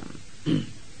Brahma.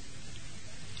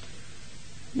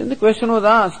 Then the question was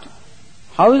asked,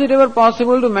 how is it ever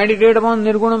possible to meditate upon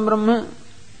Nirgunam Brahma?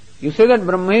 You say that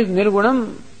Brahma is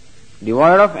Nirgunam,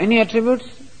 devoid of any attributes,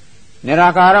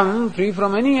 Nirakaram, free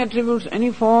from any attributes,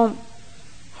 any form.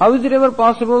 How is it ever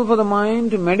possible for the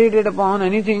mind to meditate upon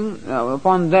anything,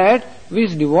 upon that which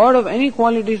is devoid of any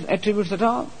qualities, attributes at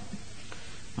all?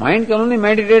 Mind can only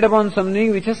meditate upon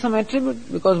something which has some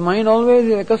attribute, because mind always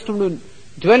is accustomed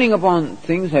to dwelling upon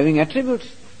things having attributes.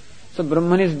 So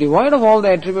Brahman is devoid of all the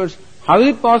attributes. How is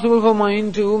it possible for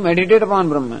mind to meditate upon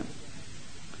Brahman?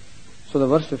 So the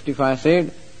verse 55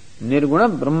 said,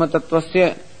 Nirguna Brahma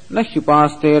Tattvasya na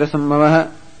hyupastera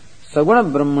sambhavah saguna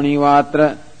brahmani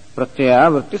vatra pratyaya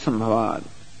vritti sambhavad.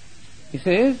 He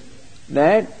says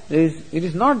that it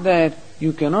is not that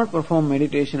you cannot perform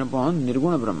meditation upon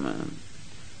Nirguna Brahma.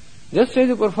 Just as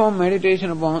you perform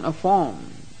meditation upon a form,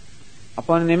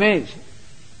 upon an image,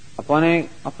 upon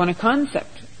a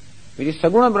concept, which is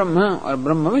Saguna Brahma or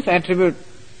Brahma with attribute,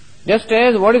 just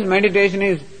as what is meditation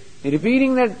is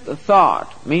repeating that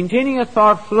thought, maintaining a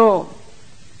thought flow,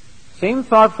 same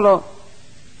thought flow.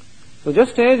 So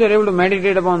just as you are able to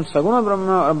meditate upon Saguna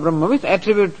Brahma or Brahma with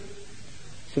attribute,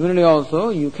 similarly also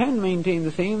you can maintain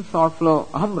the same thought flow,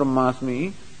 Aham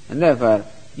Brahmasmi, and therefore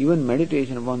even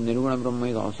meditation upon Nirguna Brahma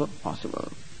is also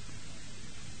possible.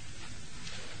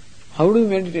 How do you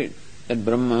meditate? That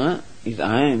Brahma is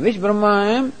I am. Which Brahma I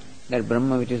am? That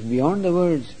Brahma which is beyond the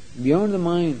words, beyond the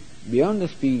mind, beyond the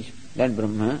speech, that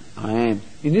Brahma I am.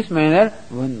 In this manner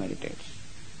one meditates.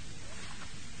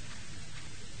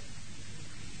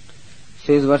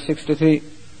 Says verse 63,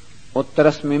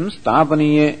 Uttarasmim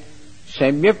stapaniye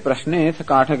Shaivya प्रश्ने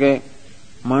काठके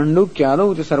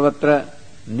मांडुक्यादौ च सर्वत्र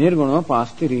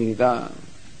निर्गुणोपास्तिरीरिता.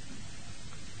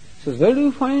 So where do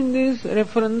you find this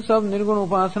reference of nirguna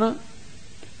upasana?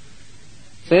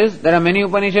 Says there are many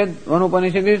Upanishads. One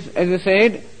Upanishad is, as we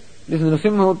said, this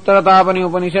Nrsimha Uttaratapani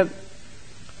Upanishad.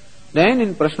 Then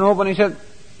in Prashnopanishad,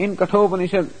 in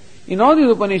Kathopanishad, in all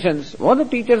these Upanishads, what the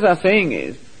teachers are saying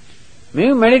is, may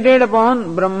you meditate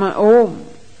upon Brahma Om,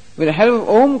 with the help of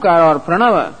Omkara or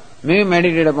Pranava, may you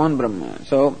meditate upon Brahma.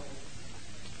 So,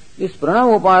 this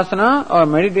Pranava Upasana or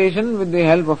meditation with the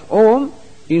help of Om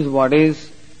is what is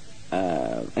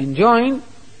enjoined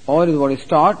or is what is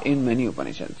taught in many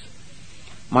Upanishads.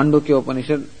 Mandukya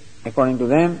Upanishad, according to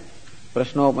them,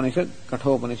 Prashna Upanishad,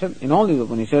 Katha Upanishad, in all these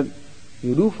Upanishads,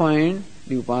 you do find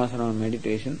the Upasana or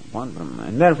meditation upon Brahma.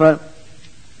 And therefore,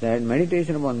 that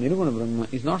meditation upon Nirguna Brahma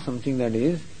is not something that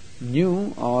is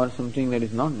new or something that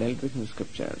is not dealt with in the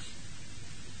scriptures.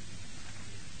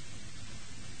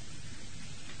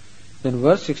 Then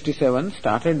verse 67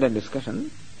 started the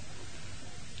discussion.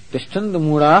 Tishtandu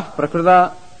mūrāh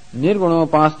prakrita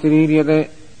nirgunopāstirīryate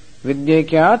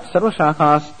vidyekyāt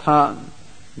sarvashākhāstha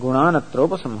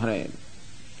gunānatropasamhare.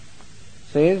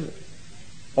 Says,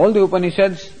 all the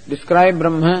Upanishads describe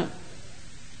Brahma,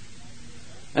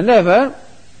 and therefore,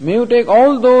 may you take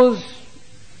all those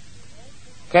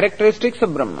characteristics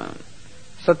of Brahma.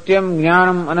 Satyam,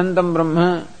 Jnanam, Anantam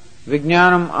Brahma,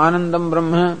 Vijnanam, Anandam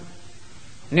Brahma,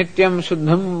 Nityam,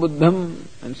 Shuddham, Buddham,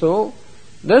 and so,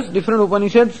 thus different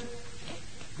Upanishads,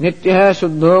 Nityaha,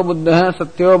 Shuddho, Buddha,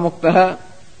 Satyo, Muktaha,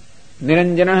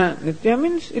 Niranjanaha. Nitya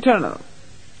means eternal.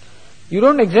 You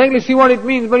don't exactly see what it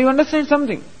means, but you understand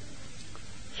something.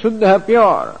 Shuddha,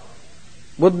 pure,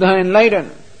 Buddha,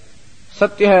 enlightened,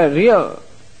 Satya, real,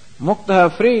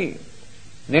 Muktaha, free,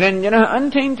 Niranjanaha,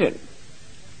 untainted,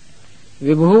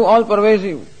 Vibhu,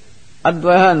 all-pervasive,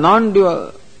 Advaha,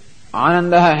 non-dual,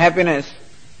 Anandaha, happiness,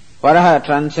 Paraha,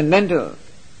 transcendental,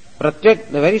 Pratyak,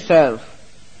 the very self.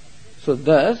 So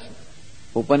thus,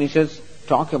 Upanishads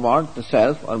talk about the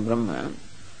self or Brahma.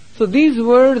 So these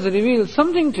words reveal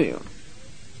something to you,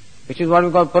 which is what we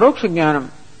call Paroksha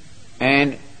Jnanam.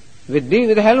 And with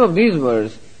the help of these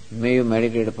words, may you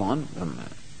meditate upon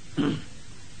Brahma.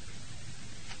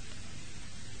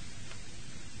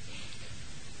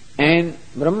 And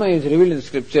Brahma is revealed in the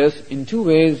scriptures in two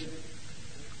ways.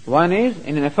 One is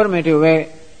in an affirmative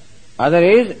way, other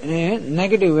is in a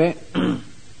negative way.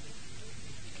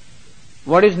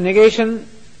 What is negation?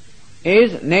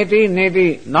 Is neti,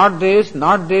 neti, not this,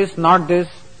 not this, not this.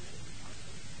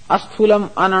 Asthulam,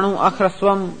 ananu,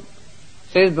 akhrasvam.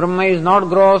 Says Brahma is not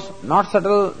gross, not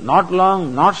subtle, not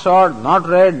long, not short, not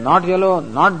red, not yellow,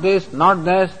 not this, not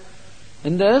this.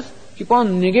 And thus keep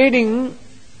on negating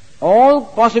all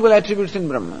possible attributes in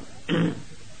Brahma.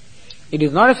 It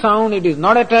is not a sound, it is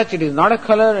not a touch, it is not a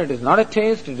color, it is not a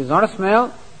taste, it is not a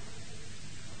smell.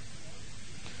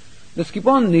 Just keep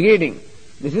on negating.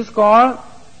 This is called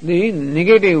the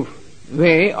negative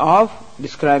way of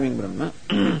describing Brahma.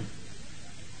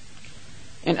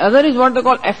 And other is what they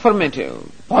call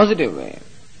affirmative, positive way.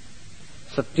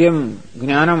 Satyam,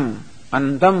 Jnanam,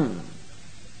 Anantam.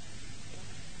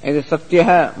 Either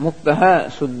Satyaha,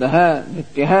 Muktaha, Shuddhaha,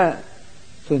 Nityaha.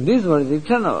 So in these words,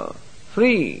 eternal,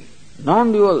 free,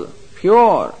 non-dual,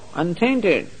 pure,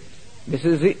 untainted. This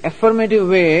is the affirmative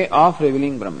way of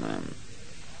revealing Brahma.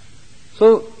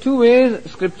 So, two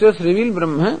ways scriptures reveal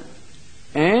Brahma,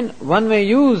 and one may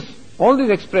use all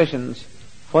these expressions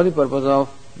for the purpose of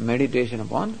meditation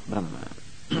upon Brahma.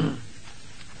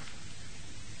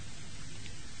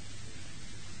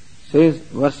 Says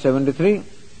verse 73,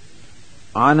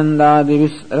 Anandadi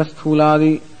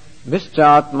rasthuladi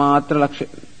vischatmatra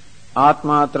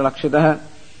lakshitah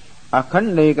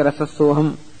akhande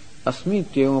rasasoham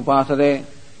asmityam upasade.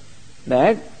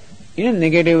 That in a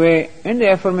negative way and the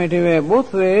affirmative way,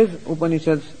 both ways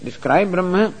Upanishads describe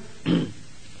Brahma.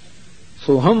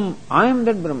 Soham, I am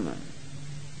that Brahma.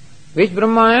 Which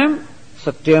Brahma I am?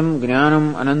 Satyam,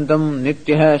 Jnanam, Anantam,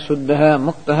 Nityaha, Shuddhaha,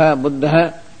 Muktaha,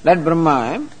 Buddhaha. That Brahma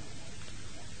I am.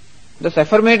 This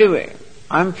affirmative way.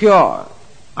 I am pure.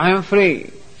 I am free.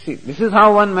 See, this is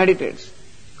how one meditates.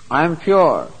 I am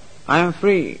pure. I am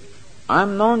free. I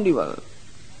am non-dual.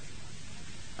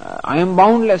 I am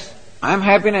boundless. I am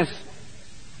happiness.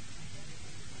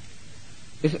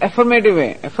 This affirmative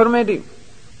way. Affirmative.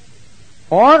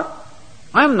 Or,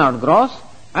 I am not gross.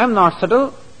 I am not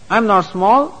subtle. I am not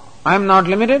small. I am not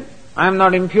limited. I am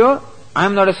not impure. I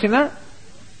am not a sinner.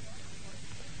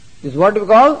 This is what we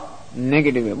call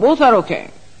negative way. Both are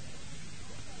okay.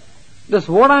 Thus,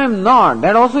 what I am not,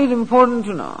 that also is important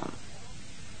to know.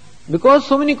 Because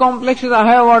so many complexes I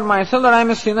have about myself that I am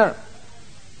a sinner,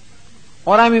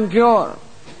 or I am impure,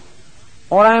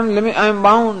 or I am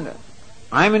bound,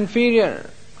 I am inferior,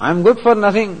 I am good for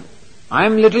nothing, I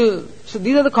am little. So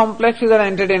these are the complexes that I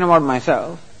entertain about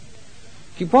myself.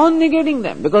 Keep on negating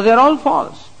them because they are all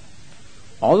false.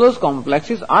 All those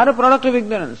complexes are a product of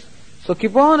ignorance. So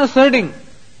keep on asserting,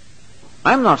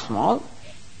 I am not small,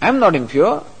 I am not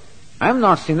impure, I am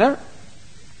not sinner,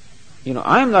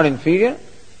 I am not inferior,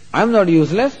 I am not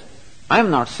useless, I am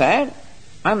not sad,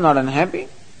 I am not unhappy.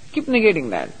 Keep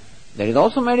negating that. There is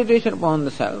also meditation upon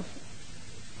the self.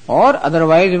 Or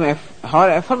otherwise you may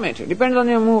affirmative. Depends on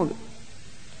your mood.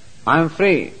 I am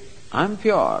free, I am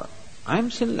pure, I am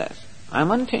sinless, I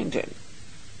am untainted,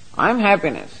 I am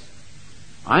happiness,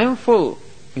 I am full.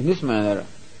 In this manner,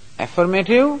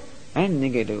 affirmative and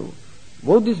negative.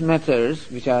 Both these methods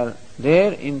which are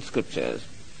there in scriptures,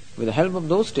 with the help of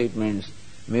those statements,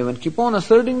 may one keep on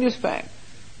asserting this fact.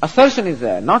 Assertion is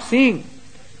there, not seeing.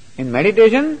 In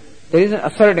meditation, there is an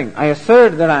asserting. I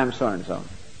assert that I am so and so.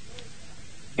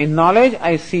 In knowledge,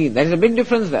 I see. There is a big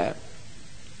difference there.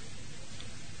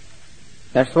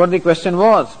 That's what the question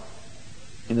was.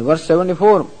 In the verse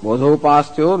 74,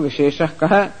 bodhopastyor visheshah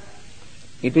kah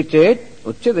iti chet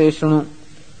uchyate shrunu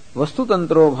vastu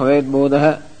tantro bhaved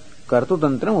bodhah kartu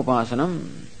tantram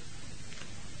upasanam.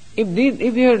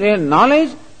 If you have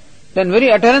knowledge, then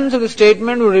very utterance of the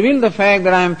statement will reveal the fact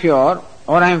that I am pure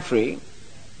or I am free.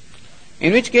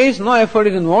 In which case, no effort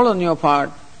is involved on your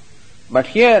part. But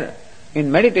here, in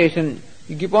meditation,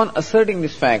 you keep on asserting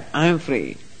this fact, I am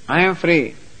free, I am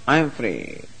free, I am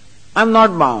free. I am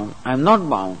not bound, I am not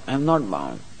bound, I am not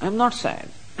bound, I am not sad.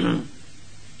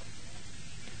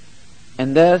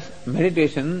 And thus,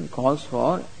 meditation calls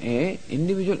for a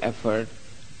individual effort.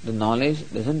 The knowledge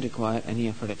doesn't require any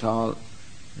effort at all.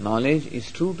 Knowledge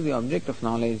is true to the object of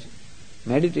knowledge.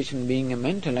 Meditation being a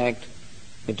mental act,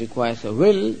 it requires a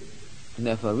will, and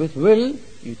therefore with will,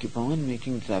 you keep on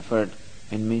making this effort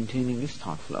and maintaining this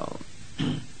thought flow.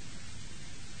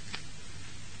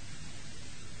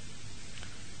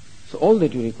 So all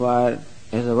that you require,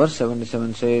 as the verse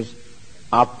 77 says,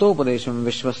 Aptopadesham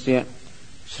Vishwasya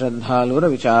Shraddhalura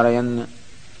Vicharayan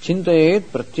Chintayet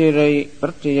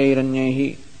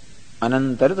Pratyayairanyahi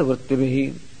Anantarita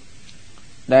Vrittibihi.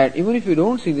 That even if you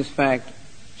don't see this fact,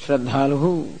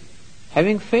 Shraddhaluhu,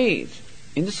 having faith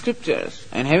in the scriptures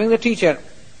and having the teacher,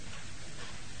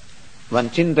 one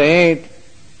Chintayet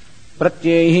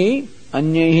Pratyayahi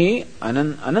Anyahi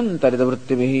Anantarita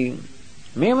Vrittibihi.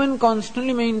 May one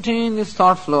constantly maintain this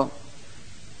thought flow.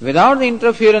 Without the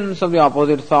interference of the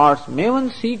opposite thoughts, may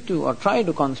one seek to or try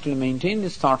to constantly maintain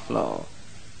this thought flow.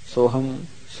 Soham,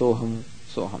 Soham,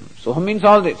 Soham. Soham means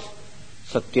all this.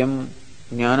 Satyam,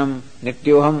 Jnanam,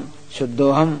 Nityoham,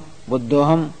 Shuddhoham,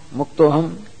 Buddhoham,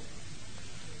 Muktoham,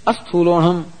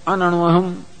 Asthuloham,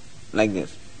 Ananuaham, like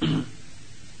this.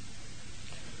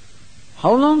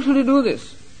 How long should you do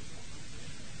this?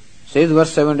 Says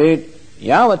verse 78,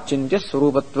 Yavachintya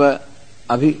Swarupatva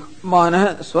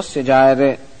Abhimanah Swasya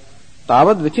Jayate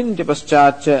Tavad Vichintya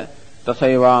Paschatcha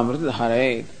Tathaiva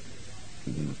Mritidhare.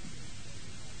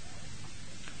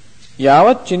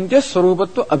 Yavachintya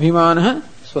Swarupatva Abhimanah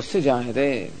Swasya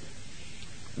Jayate.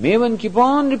 May one keep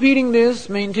on repeating this,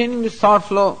 maintaining this thought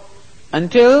flow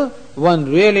until one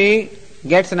really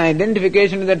gets an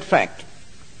identification with that fact.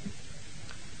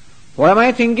 What am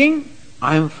I thinking?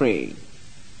 I am free.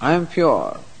 I am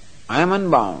pure. I am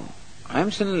unbound. I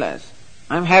am sinless.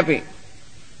 I am happy.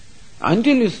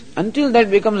 Until that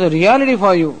becomes a reality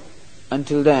for you,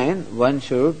 until then one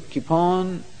should keep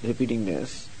on repeating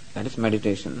this. That is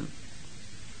meditation.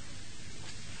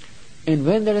 And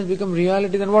when that has become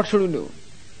reality, then what should we do?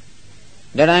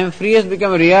 That I am free has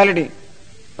become a reality.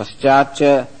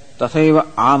 Paschatcha tathaiva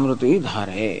amruti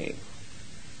dhare.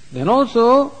 Then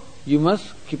also you must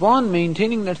keep on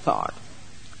maintaining that thought.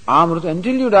 Amruti,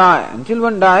 until you die, until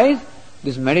one dies,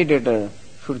 this meditator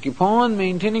should keep on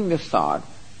maintaining this thought.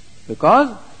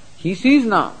 Because he sees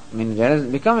now,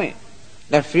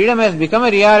 that freedom has become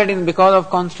a reality because of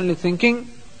constantly thinking,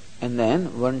 and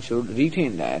then one should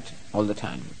retain that all the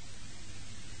time.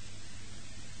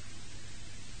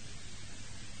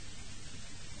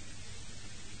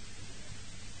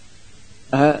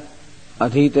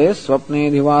 Adhite swapne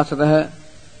dhivasatah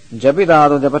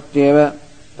japitado japatyeva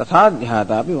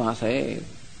tathadhyata vivasaye.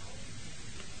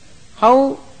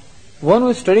 How one who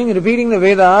is studying, repeating the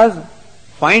Vedas,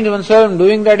 finds oneself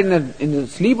doing that in the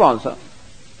sleep also.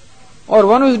 Or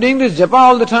one who is doing this japa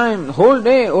all the time, the whole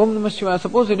day, Om Namah Shivaya.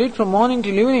 Suppose you did from morning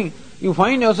till evening, you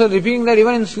find yourself repeating that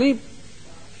even in sleep.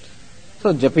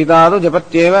 So japitado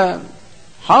japatyeva.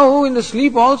 How in the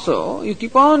sleep also you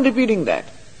keep on repeating that.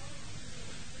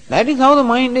 That is how the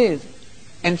mind is.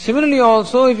 And similarly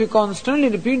also, if you constantly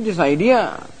repeat this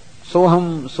idea,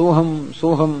 soham, soham,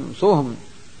 soham, soham,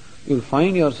 you will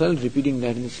find yourself repeating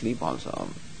that in the sleep also.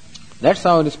 That's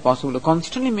how it is possible to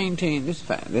constantly maintain this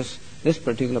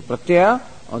particular pratyaya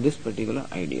or this particular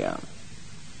idea.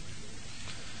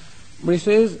 But he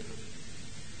says,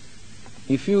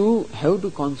 if you have to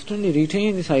constantly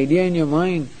retain this idea in your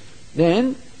mind,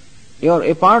 then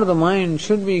a part of the mind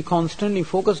should be constantly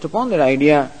focused upon that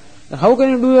idea. How can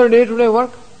you do your day-to-day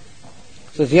work?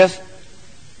 He says, yes,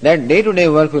 that day-to-day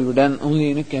work will be done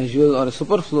only in a casual or a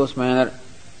superfluous manner.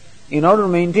 In order to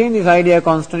maintain this idea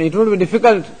constantly, it would be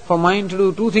difficult for mind to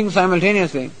do two things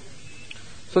simultaneously.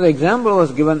 So the example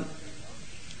was given,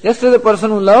 just as a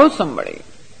person who loves somebody,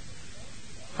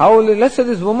 let's say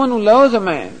this woman who loves a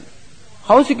man,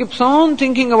 how she keeps on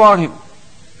thinking about him.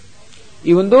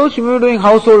 Even though she may be doing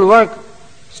household work,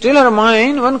 still her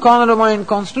mind, one corner of her mind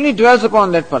constantly dwells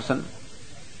upon that person.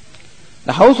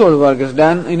 The household work is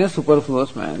done in a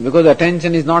superfluous manner because the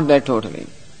attention is not there totally.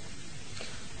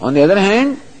 On the other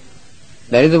hand,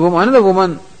 there is another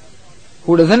woman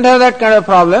who doesn't have that kind of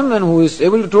problem and who is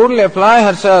able to totally apply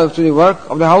herself to the work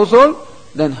of the household,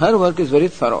 then her work is very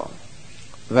thorough.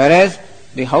 Whereas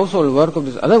the household work of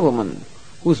this other woman,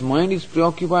 whose mind is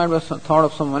preoccupied by the thought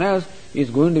of someone else, is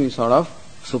going to be sort of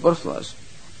superfluous.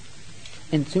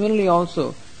 And similarly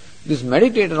also, this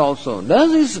meditator also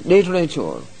does his day-to-day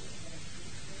chore,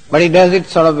 but he does it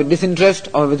sort of with disinterest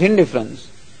or with indifference,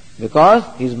 because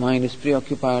his mind is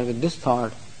preoccupied with this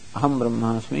thought, aham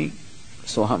brahmasmi,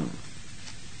 soham.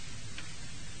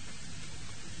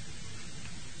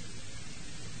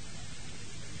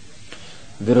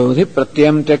 विरोधि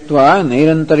प्रत्ययम त्यक्त्वा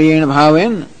नैरंतर्येण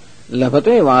भावेन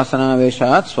लभते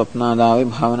वासनावेशात् स्वप्नादावि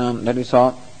भावनाम. That we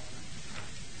saw.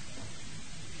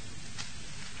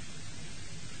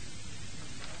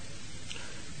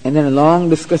 And then a long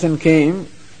discussion came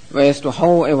as to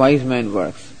how a wise man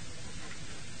works.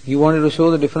 He wanted to show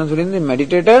the difference between the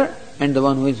meditator and the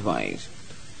one who is wise.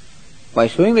 By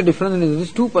showing the difference between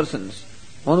these two persons,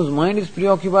 one whose mind is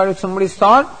preoccupied with somebody's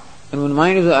thought and one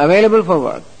mind is available for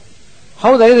work.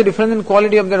 How there is a difference in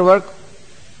quality of their work.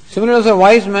 Similarly, as a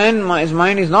wise man, his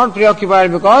mind is not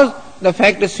preoccupied because the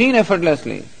fact is seen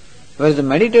effortlessly. Whereas the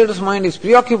meditator's mind is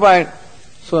preoccupied.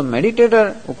 So a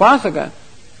meditator, upasaka,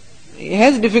 he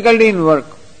has difficulty in work.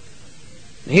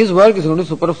 His work is going to be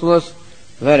superfluous.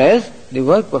 Whereas the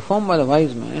work performed by the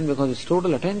wise man, because his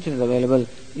total attention is available,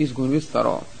 is going to be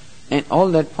thorough. And all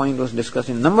that point was discussed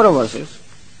in a number of verses.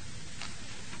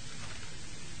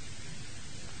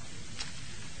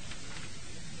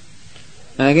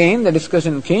 And again, the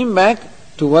discussion came back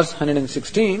to verse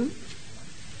 116.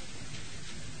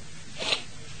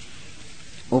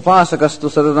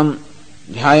 Upasakastu satatam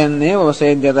dhyayaneva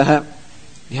vasedyatah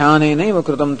dhyaneneva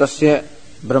kritam tasya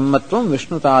brahmatvam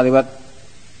vishnutadivat.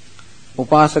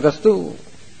 Upasakastu,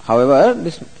 however,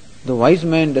 the wise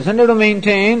man doesn't have to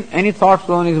maintain any thought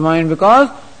flow in his mind because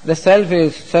the self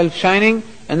is self-shining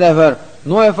and therefore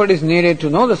no effort is needed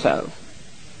to know the self.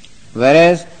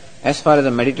 Whereas, as far as the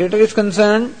meditator is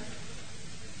concerned,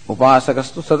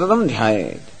 upasakastu satatam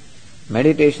dhyayet.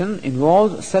 Meditation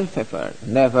involves self-effort.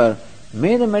 And therefore,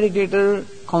 may the meditator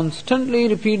constantly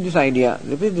repeat this idea,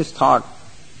 repeat this thought.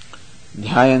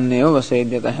 Dhyayanneva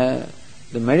vasedyatah.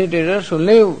 The meditator should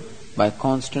live by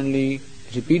constantly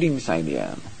repeating this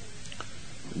idea.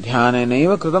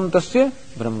 Dhyaneneva kritam tasya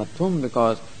brahmatvam,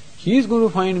 because he is going to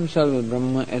find himself with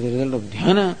Brahma as a result of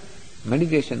dhyana,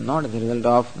 meditation, not as a result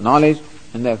of knowledge,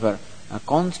 and therefore a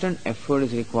constant effort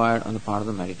is required on the part of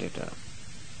the meditator.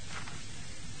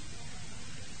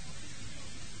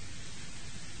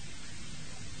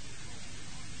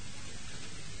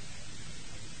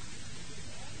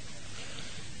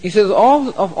 He says,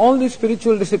 of all these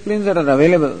spiritual disciplines that are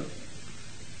available,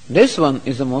 this one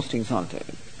is the most exalted.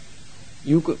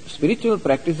 Spiritual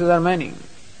practices are many.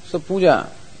 So puja,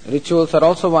 rituals are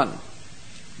also one.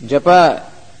 Japa,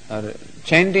 or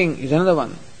chanting is another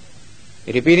one.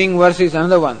 Repeating verses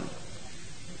another one.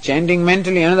 Chanting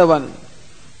mentally another one.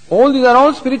 All these are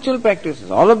all spiritual practices.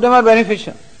 All of them are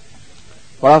beneficial.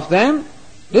 One of them,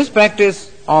 this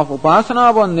practice of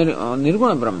upasana upon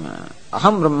nirguna brahma,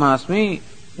 aham brahmasmi,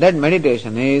 that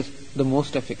meditation is the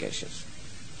most efficacious.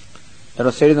 That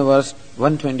was said in the verse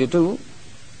 122.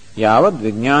 Yavad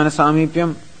vijnana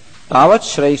samipyam tavat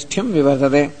shraishthyam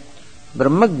vivardate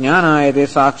brahma jnanayate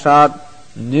sakshat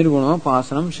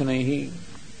nirgunopasanam shanaihi.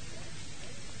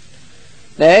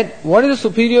 That what is the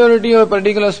superiority of a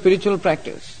particular spiritual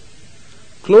practice?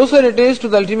 Closer it is to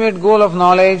the ultimate goal of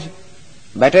knowledge,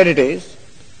 better it is.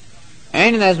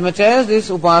 And in as much as this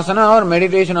upasana or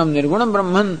meditation of Nirguna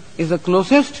Brahman is the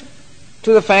closest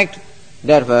to the fact,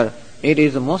 therefore it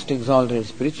is the most exalted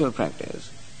spiritual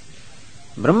practice.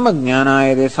 Brahma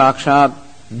jnanayade sakshat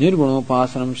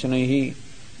nirgunopasanam shanaihi.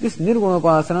 This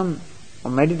nirgunopasanam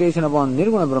or meditation upon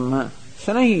Nirguna Brahma,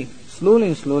 shanaihi, slowly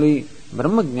and slowly,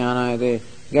 Brahma jnanayade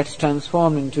gets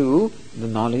transformed into the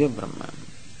knowledge of Brahman.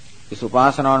 This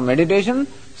upasana or meditation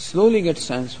slowly gets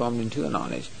transformed into the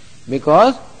knowledge,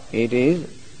 because it is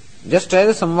just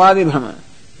as a samvadi brahma,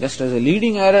 just as a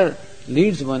leading error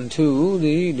leads one to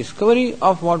the discovery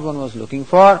of what one was looking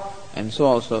for, and so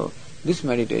also this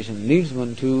meditation leads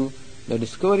one to the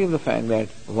discovery of the fact that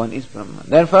one is Brahman.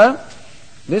 Therefore,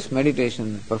 this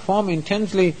meditation performed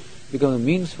intensely becomes a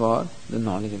means for the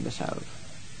knowledge of the self.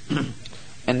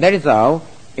 And that is how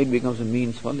it becomes a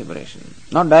means for liberation.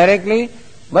 Not directly,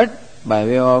 but by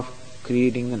way of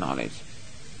creating the knowledge.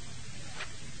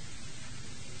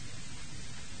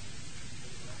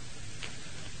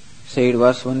 Said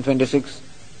verse 126,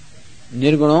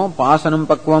 Nirguno pasanam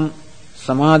pakvam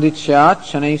samadhichya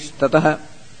chanais tatah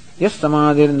yas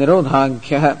samadhir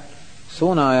nirodhagyah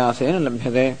sonayasena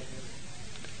labhyate.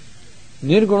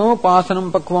 Nirguno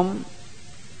pasanam pakvam.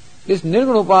 This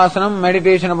Nirguna Upasanam,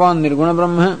 meditation upon Nirguna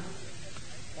Brahma,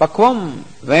 Pakvam,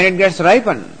 when it gets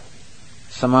ripened,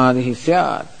 Samadhi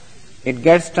syat,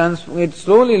 it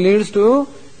slowly leads to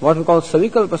what we call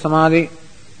Savikalpa Samadhi,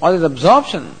 or this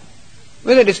absorption,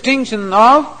 with a distinction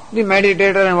of the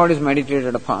meditator and what is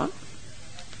meditated upon.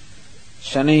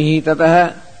 Shanaihi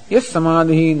tatah yas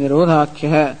samadhi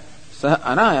nirodhakyah sah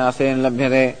anayasen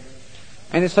labhyate.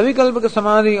 And the Savikalpa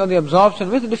Samadhi, or the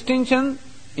absorption with distinction,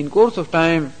 in course of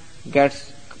time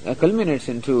culminates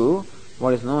into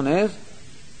what is known as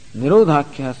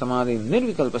Nirodhakhya Samadhi,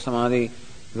 Nirvikalpa Samadhi,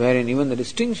 wherein even the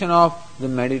distinction of the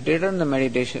meditator and the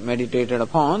meditation meditated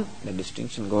upon, the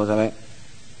distinction goes away.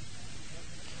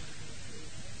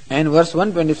 And verse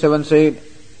 127 said,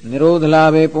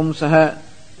 Nirodhalave pumsaha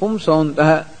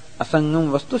pumsauntah asangam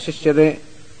vastu shishyade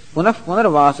punah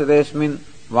punarvasatesmin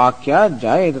vakya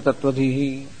jayed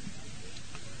tatvadhihi.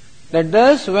 That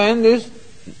thus when this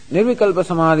Nirvikalpa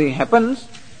Samadhi happens,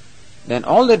 then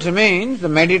all that remains, the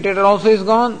meditator also is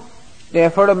gone, the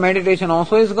effort of meditation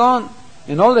also is gone,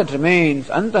 and all that remains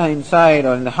antaha, inside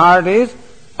or in the heart, is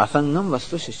asangam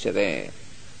vastu shishyade.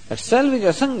 That self is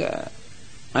asanga,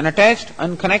 unattached,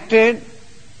 unconnected,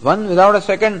 one without a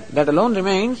second, that alone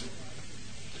remains.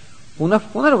 Punah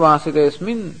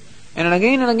punarvasitesmin. And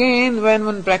again when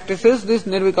one practices this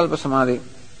Nirvikalpa Samadhi,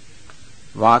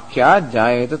 vakya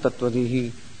jayeta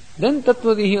tatvadihi, then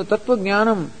tatvadihi or tattva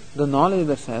jnanam, the knowledge of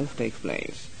the self takes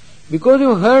place. Because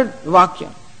you heard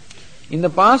vakya. In the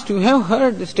past you have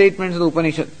heard the statements of the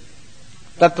Upanishad.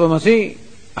 Tattvamasi,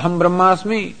 aham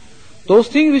brahmasmi. Those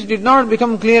things which did not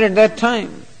become clear at that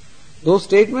time, those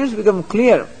statements become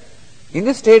clear in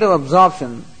the state of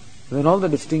absorption when all the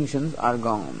distinctions are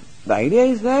gone. The idea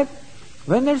is that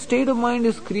when that state of mind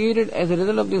is created as a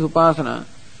result of this upasana,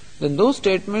 then those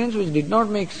statements which did not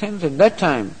make sense at that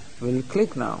time will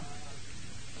click now.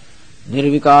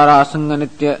 Nirvikara asanga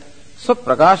nitya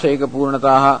swaprakashayika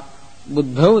purnataha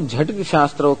buddhau jhatiti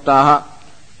shastroktaha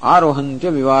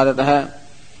arohantya vivadatah.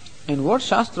 And what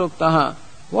shastroktaha?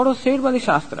 What was said by the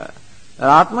Shastra?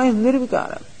 That Atma is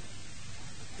nirvikara,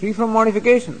 free from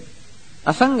modification,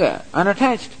 asanga,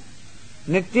 unattached,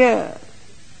 nitya,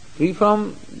 free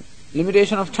from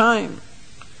limitation of time,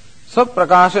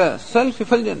 swaprakasha,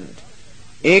 self-effulgent,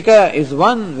 eka is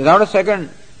one without a second,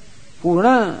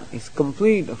 purna is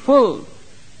complete, full.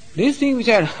 These things which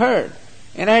I had heard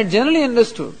and I had generally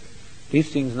understood, these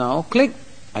things now click.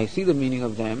 I see the meaning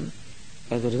of them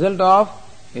as a result of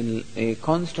a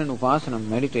constant upasana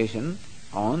meditation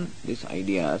on these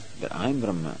ideas that I am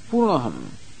Brahma,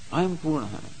 Purnaham, I am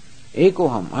Purnaha,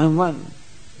 Ekoham, I am one,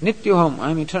 Nityoham,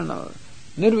 I am eternal,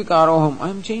 Nirvikaroham, I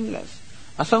am changeless,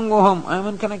 Asangoham, I am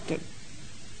unconnected.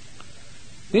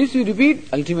 This you repeat,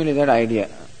 ultimately that idea.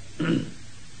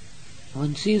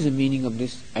 One sees the meaning of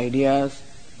these ideas,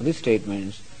 these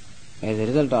statements, as a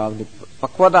result of the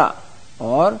pakvata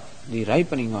or the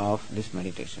ripening of this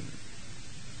meditation.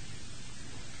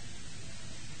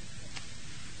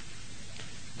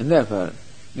 And therefore,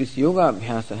 this yoga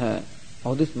abhyasa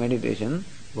or this meditation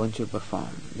one should perform,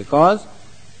 because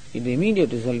the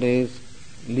immediate result is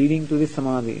leading to this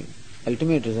samadhi.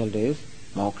 Ultimate result is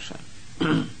moksha.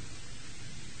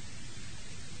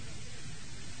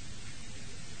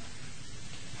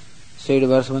 Said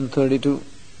verse 132,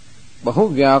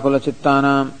 Bahu vyakula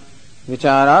chittanam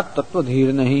vicharat tattva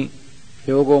dhir nahi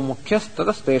yogo mukhyas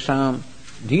tatastesham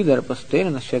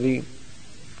dhidarpastena nashyati.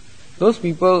 Those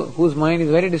people whose mind is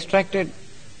very distracted,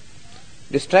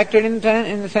 Distracted in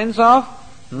the sense of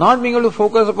not being able to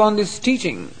focus upon this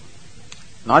teaching,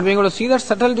 not being able to see the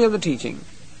subtlety of the teaching.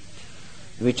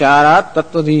 Vicharat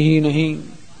tattvadhihi nahi.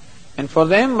 And for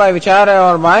them, by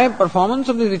vichara or by performance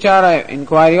of this vichara,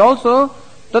 inquiry also,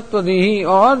 tattvadhihi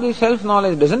or the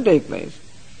self-knowledge doesn't take place.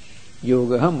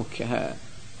 Yogaha mukhyaha.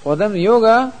 For them,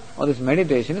 yoga or this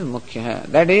meditation is mukhyaha.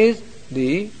 That is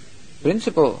the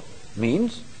principal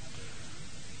means.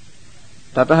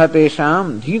 Tataha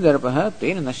tesham dhidarpaha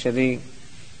tena nashyati.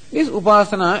 This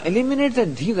upasana eliminates the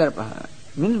dhidarpaha,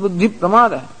 means buddhi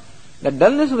pramada. The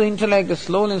dullness of the intellect is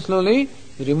slowly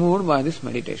removed by this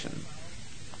meditation.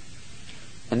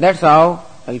 And that's how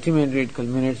ultimately it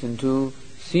culminates into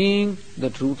seeing the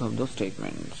truth of those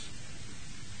statements.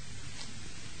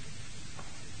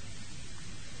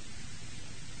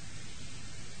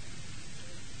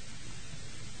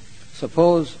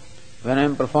 Suppose when I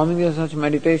am performing such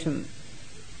meditation,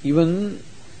 even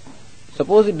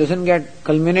suppose it doesn't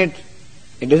culminate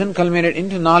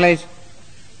into knowledge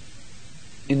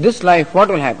in this life, what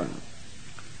will happen?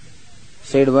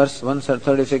 Said verse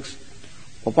 136,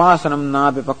 Upasanam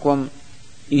napi pakvam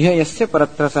iha yasya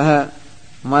paratrasaha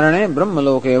marane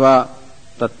brahmalokeva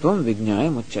tattvam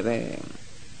vijñāya muchyate.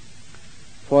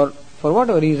 For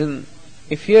whatever reason,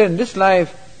 if here in this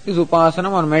life this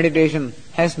upasanam or meditation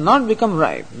has not become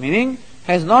ripe, meaning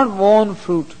has not borne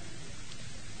fruit,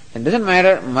 it doesn't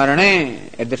matter,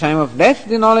 marane, at the time of death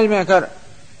the knowledge may occur,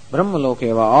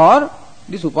 brahmalokeva, or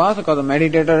this upasaka, the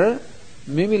meditator,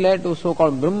 may be led to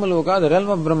so-called brahmaloka, the realm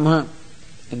of Brahma,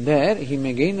 and there he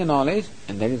may gain the knowledge,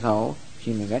 and that is how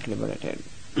he may get liberated.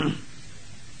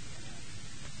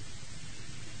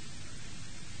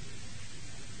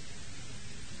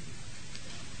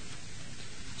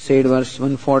 Said verse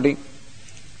 140,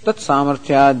 Tat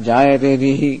samarthyat jayate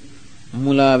dihi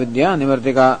mula vidya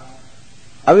nivartika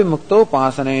avimukto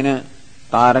pasanena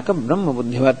taraka brahma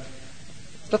buddhivat.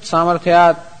 Tat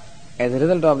samarthyat, as a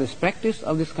result of this practice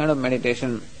of this kind of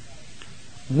meditation,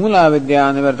 mula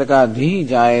vidya nivartika dhi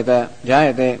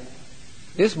jayate,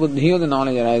 this buddhi of the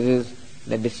knowledge arises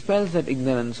that dispels that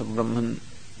ignorance of Brahman,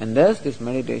 and thus this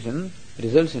meditation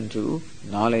results into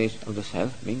knowledge of the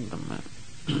self being Brahman.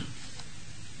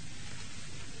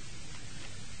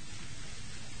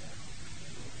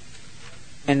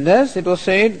 And thus it was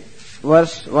said,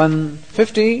 verse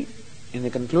 150, in the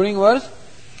concluding verse,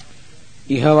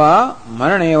 Ihava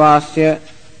maranevasya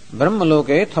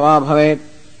brahmaloke thava bhavet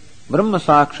brahma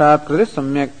sakshat kriti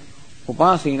samyak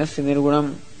upasinasya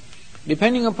nirgunam.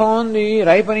 Depending upon the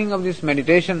ripening of this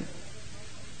meditation,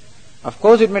 of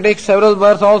course it may take several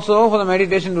births also for the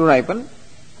meditation to ripen,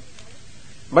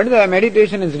 but if the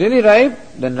meditation is really ripe,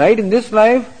 then right in this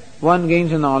life one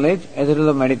gains a knowledge as a result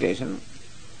of meditation.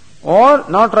 Or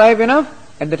not ripe enough,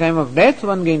 at the time of death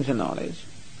one gains a knowledge.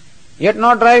 Yet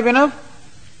not ripe enough,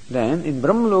 then in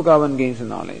Brahmaloka one gains a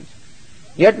knowledge.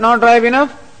 Yet not ripe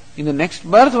enough, in the next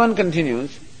birth one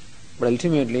continues. But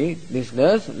ultimately this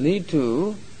does lead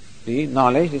to the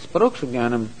knowledge, this paroksha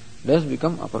jnanam does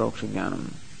become aparoksha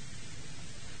jnanam.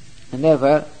 And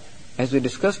therefore, as we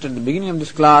discussed at the beginning of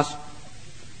this class,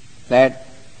 that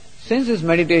since this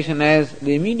meditation has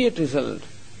the immediate result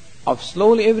of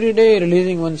slowly every day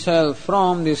releasing oneself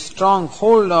from this strong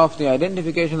hold of the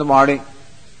identification of the body,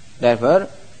 therefore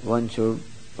one should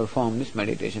perform this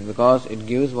meditation because it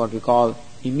gives what we call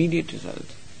immediate result.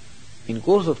 In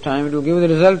course of time it will give the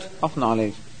result of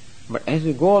knowledge, but as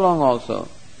we go along also,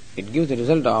 it gives the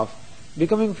result of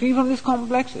becoming free from these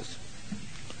complexes.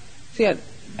 See,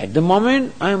 at the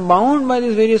moment I am bound by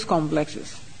these various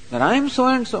complexes, that I am so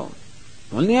and so,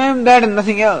 only I am that and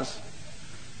nothing else.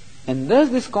 And thus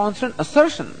this constant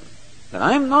assertion that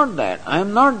I am not that, I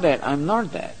am not that, I am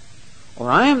not that,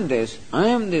 or I am this, I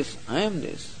am this, I am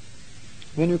this.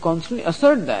 When we constantly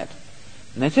assert that,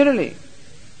 naturally,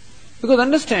 because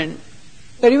understand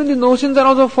that even the notions are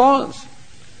also false.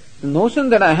 The notion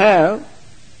that I have,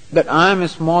 that I am a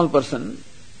small person,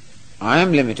 I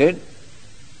am limited,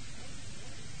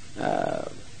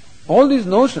 all these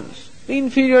notions, the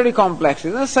inferiority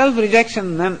complexes, the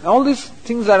self-rejection and all these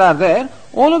things that are there,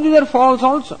 all of these are false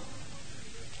also.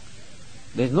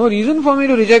 There is no reason for me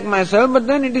to reject myself, but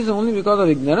then it is only because of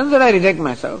ignorance that I reject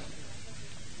myself.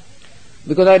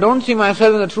 Because I don't see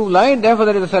myself in the true light, therefore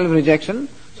there is a self-rejection.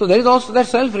 So there is also that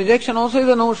self-rejection also is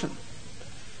a notion.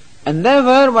 And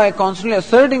therefore by constantly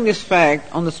asserting this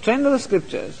fact on the strength of the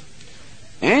scriptures,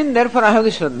 and therefore I have the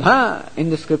shraddha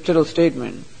in the scriptural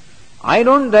statement, I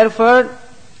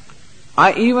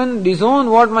even disown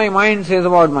what my mind says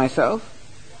about myself,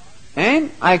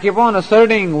 and I keep on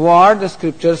asserting what the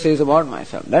scripture says about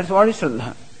myself. That's what is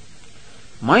shraddha.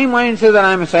 My mind says that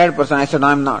I am a sad person, I said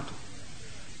I am not.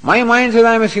 My mind says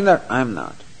I am a sinner, I am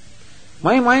not.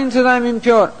 My mind says I am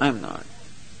impure, I am not.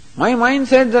 My mind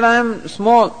says that I am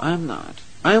small, I am not.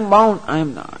 I am bound, I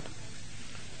am not.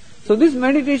 So this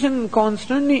meditation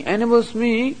constantly enables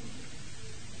me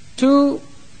to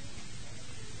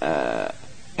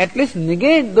at least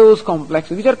negate those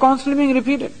complexes which are constantly being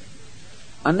repeated.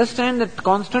 Understand that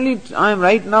constantly I am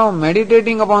right now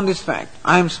meditating upon this fact.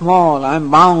 I am small, I am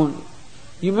bound.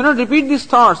 You may not repeat these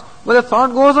thoughts, but the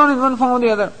thought goes on in one form or the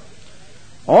other.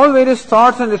 All various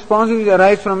thoughts and responses which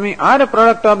arise from me are a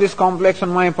product of this complex on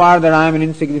my part that I am an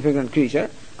insignificant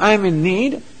creature, I am in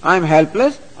need, I am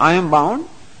helpless, I am bound.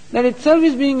 That itself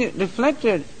is being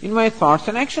reflected in my thoughts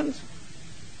and actions.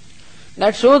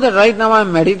 That shows that right now I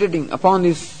am meditating upon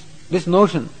this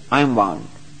notion. I am bound,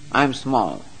 I am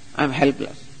small, I am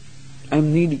helpless, I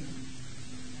am needy.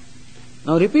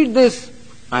 Now repeat this.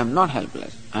 I am not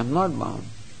helpless, I am not bound.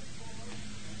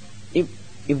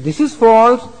 If this is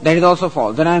false, that is also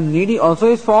false. That I am needy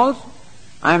also is false.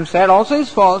 I am sad also is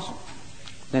false.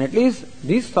 Then at least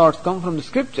these thoughts come from the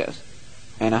scriptures.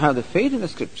 And I have the faith in the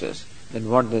scriptures that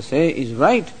what they say is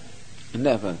right. And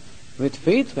therefore, with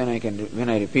faith when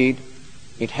I repeat,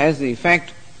 it has the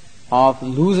effect of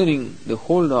loosening the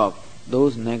hold of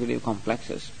those negative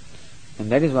complexes.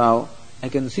 And that is how I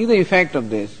can see the effect of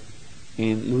this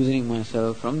in loosening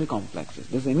myself from the complexes.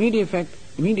 This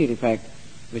immediate effect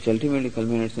which ultimately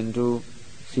culminates into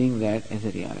seeing that as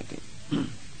a reality.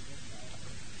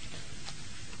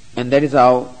 And that is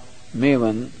how may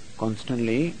one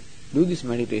constantly do this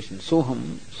meditation.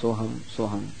 Soham, soham,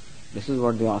 soham. This is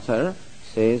what the author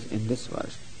says in this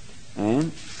verse.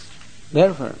 And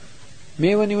therefore,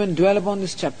 may one even dwell upon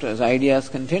these chapters, ideas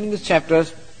contained in these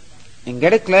chapters, and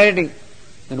get a clarity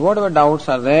that whatever doubts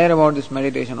are there about this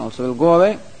meditation also will go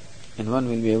away, and one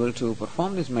will be able to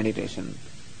perform this meditation.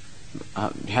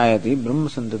 Dhyayati Brahma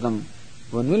Santatam.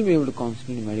 One will be able to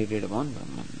constantly meditate upon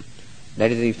Brahman.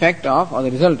 That is the effect of, or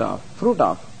the result of, fruit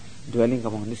of, dwelling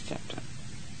upon this chapter.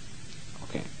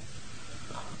 Okay.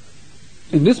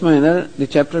 In this manner, the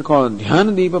chapter called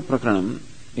Dhyanadipa Prakaranam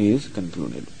is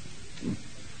concluded.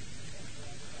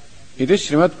 Iti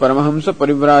Srimad Paramahamsa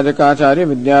Parivrajakacarya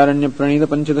Vidyaranya Pranita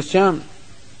Panchadasyam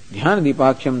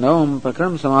Dhyanadipakhyam Navam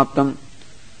Prakaranam Samaptam.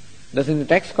 Thus in the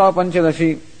text called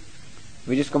Panchadashi,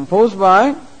 which is composed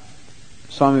by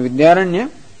Swami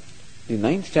Vidyaranya, the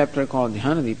 9th chapter called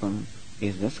Dhyanadipam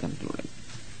is thus concluded.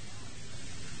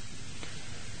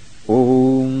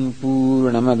 Om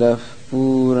Purnamadah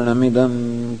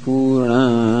Purnamidam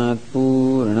Purnat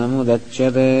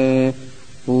Purnamudachyate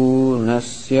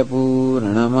Purnasya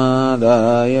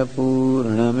Purnamadaya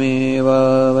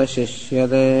Purnameva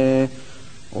Vashishyate.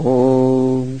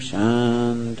 Om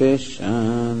Shanti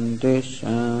Shanti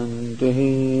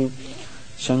Shanti.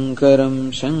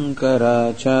 Shankaram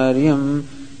Shankaracharyam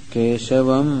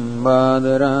Keshavam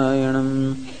Badarayanam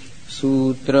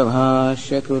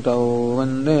Sutrabhashya Krutau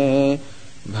Vande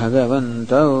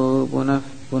Bhagavantau Punah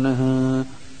Punah.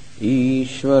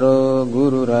 Ishvaro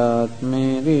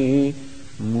Gururatmeri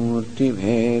Murti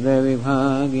Bheda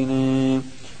Vibhagine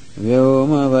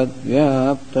Vyomavad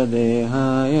Vyapta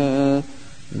Dehaya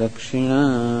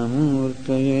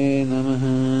Dakshinamurtaye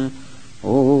Namaha.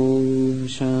 Om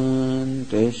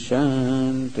Shanti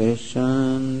Shanti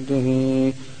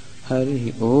Shanti.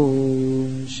 Hari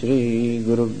Om Shri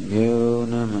Gurubhyo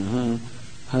Namaha.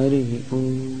 Hari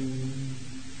Om.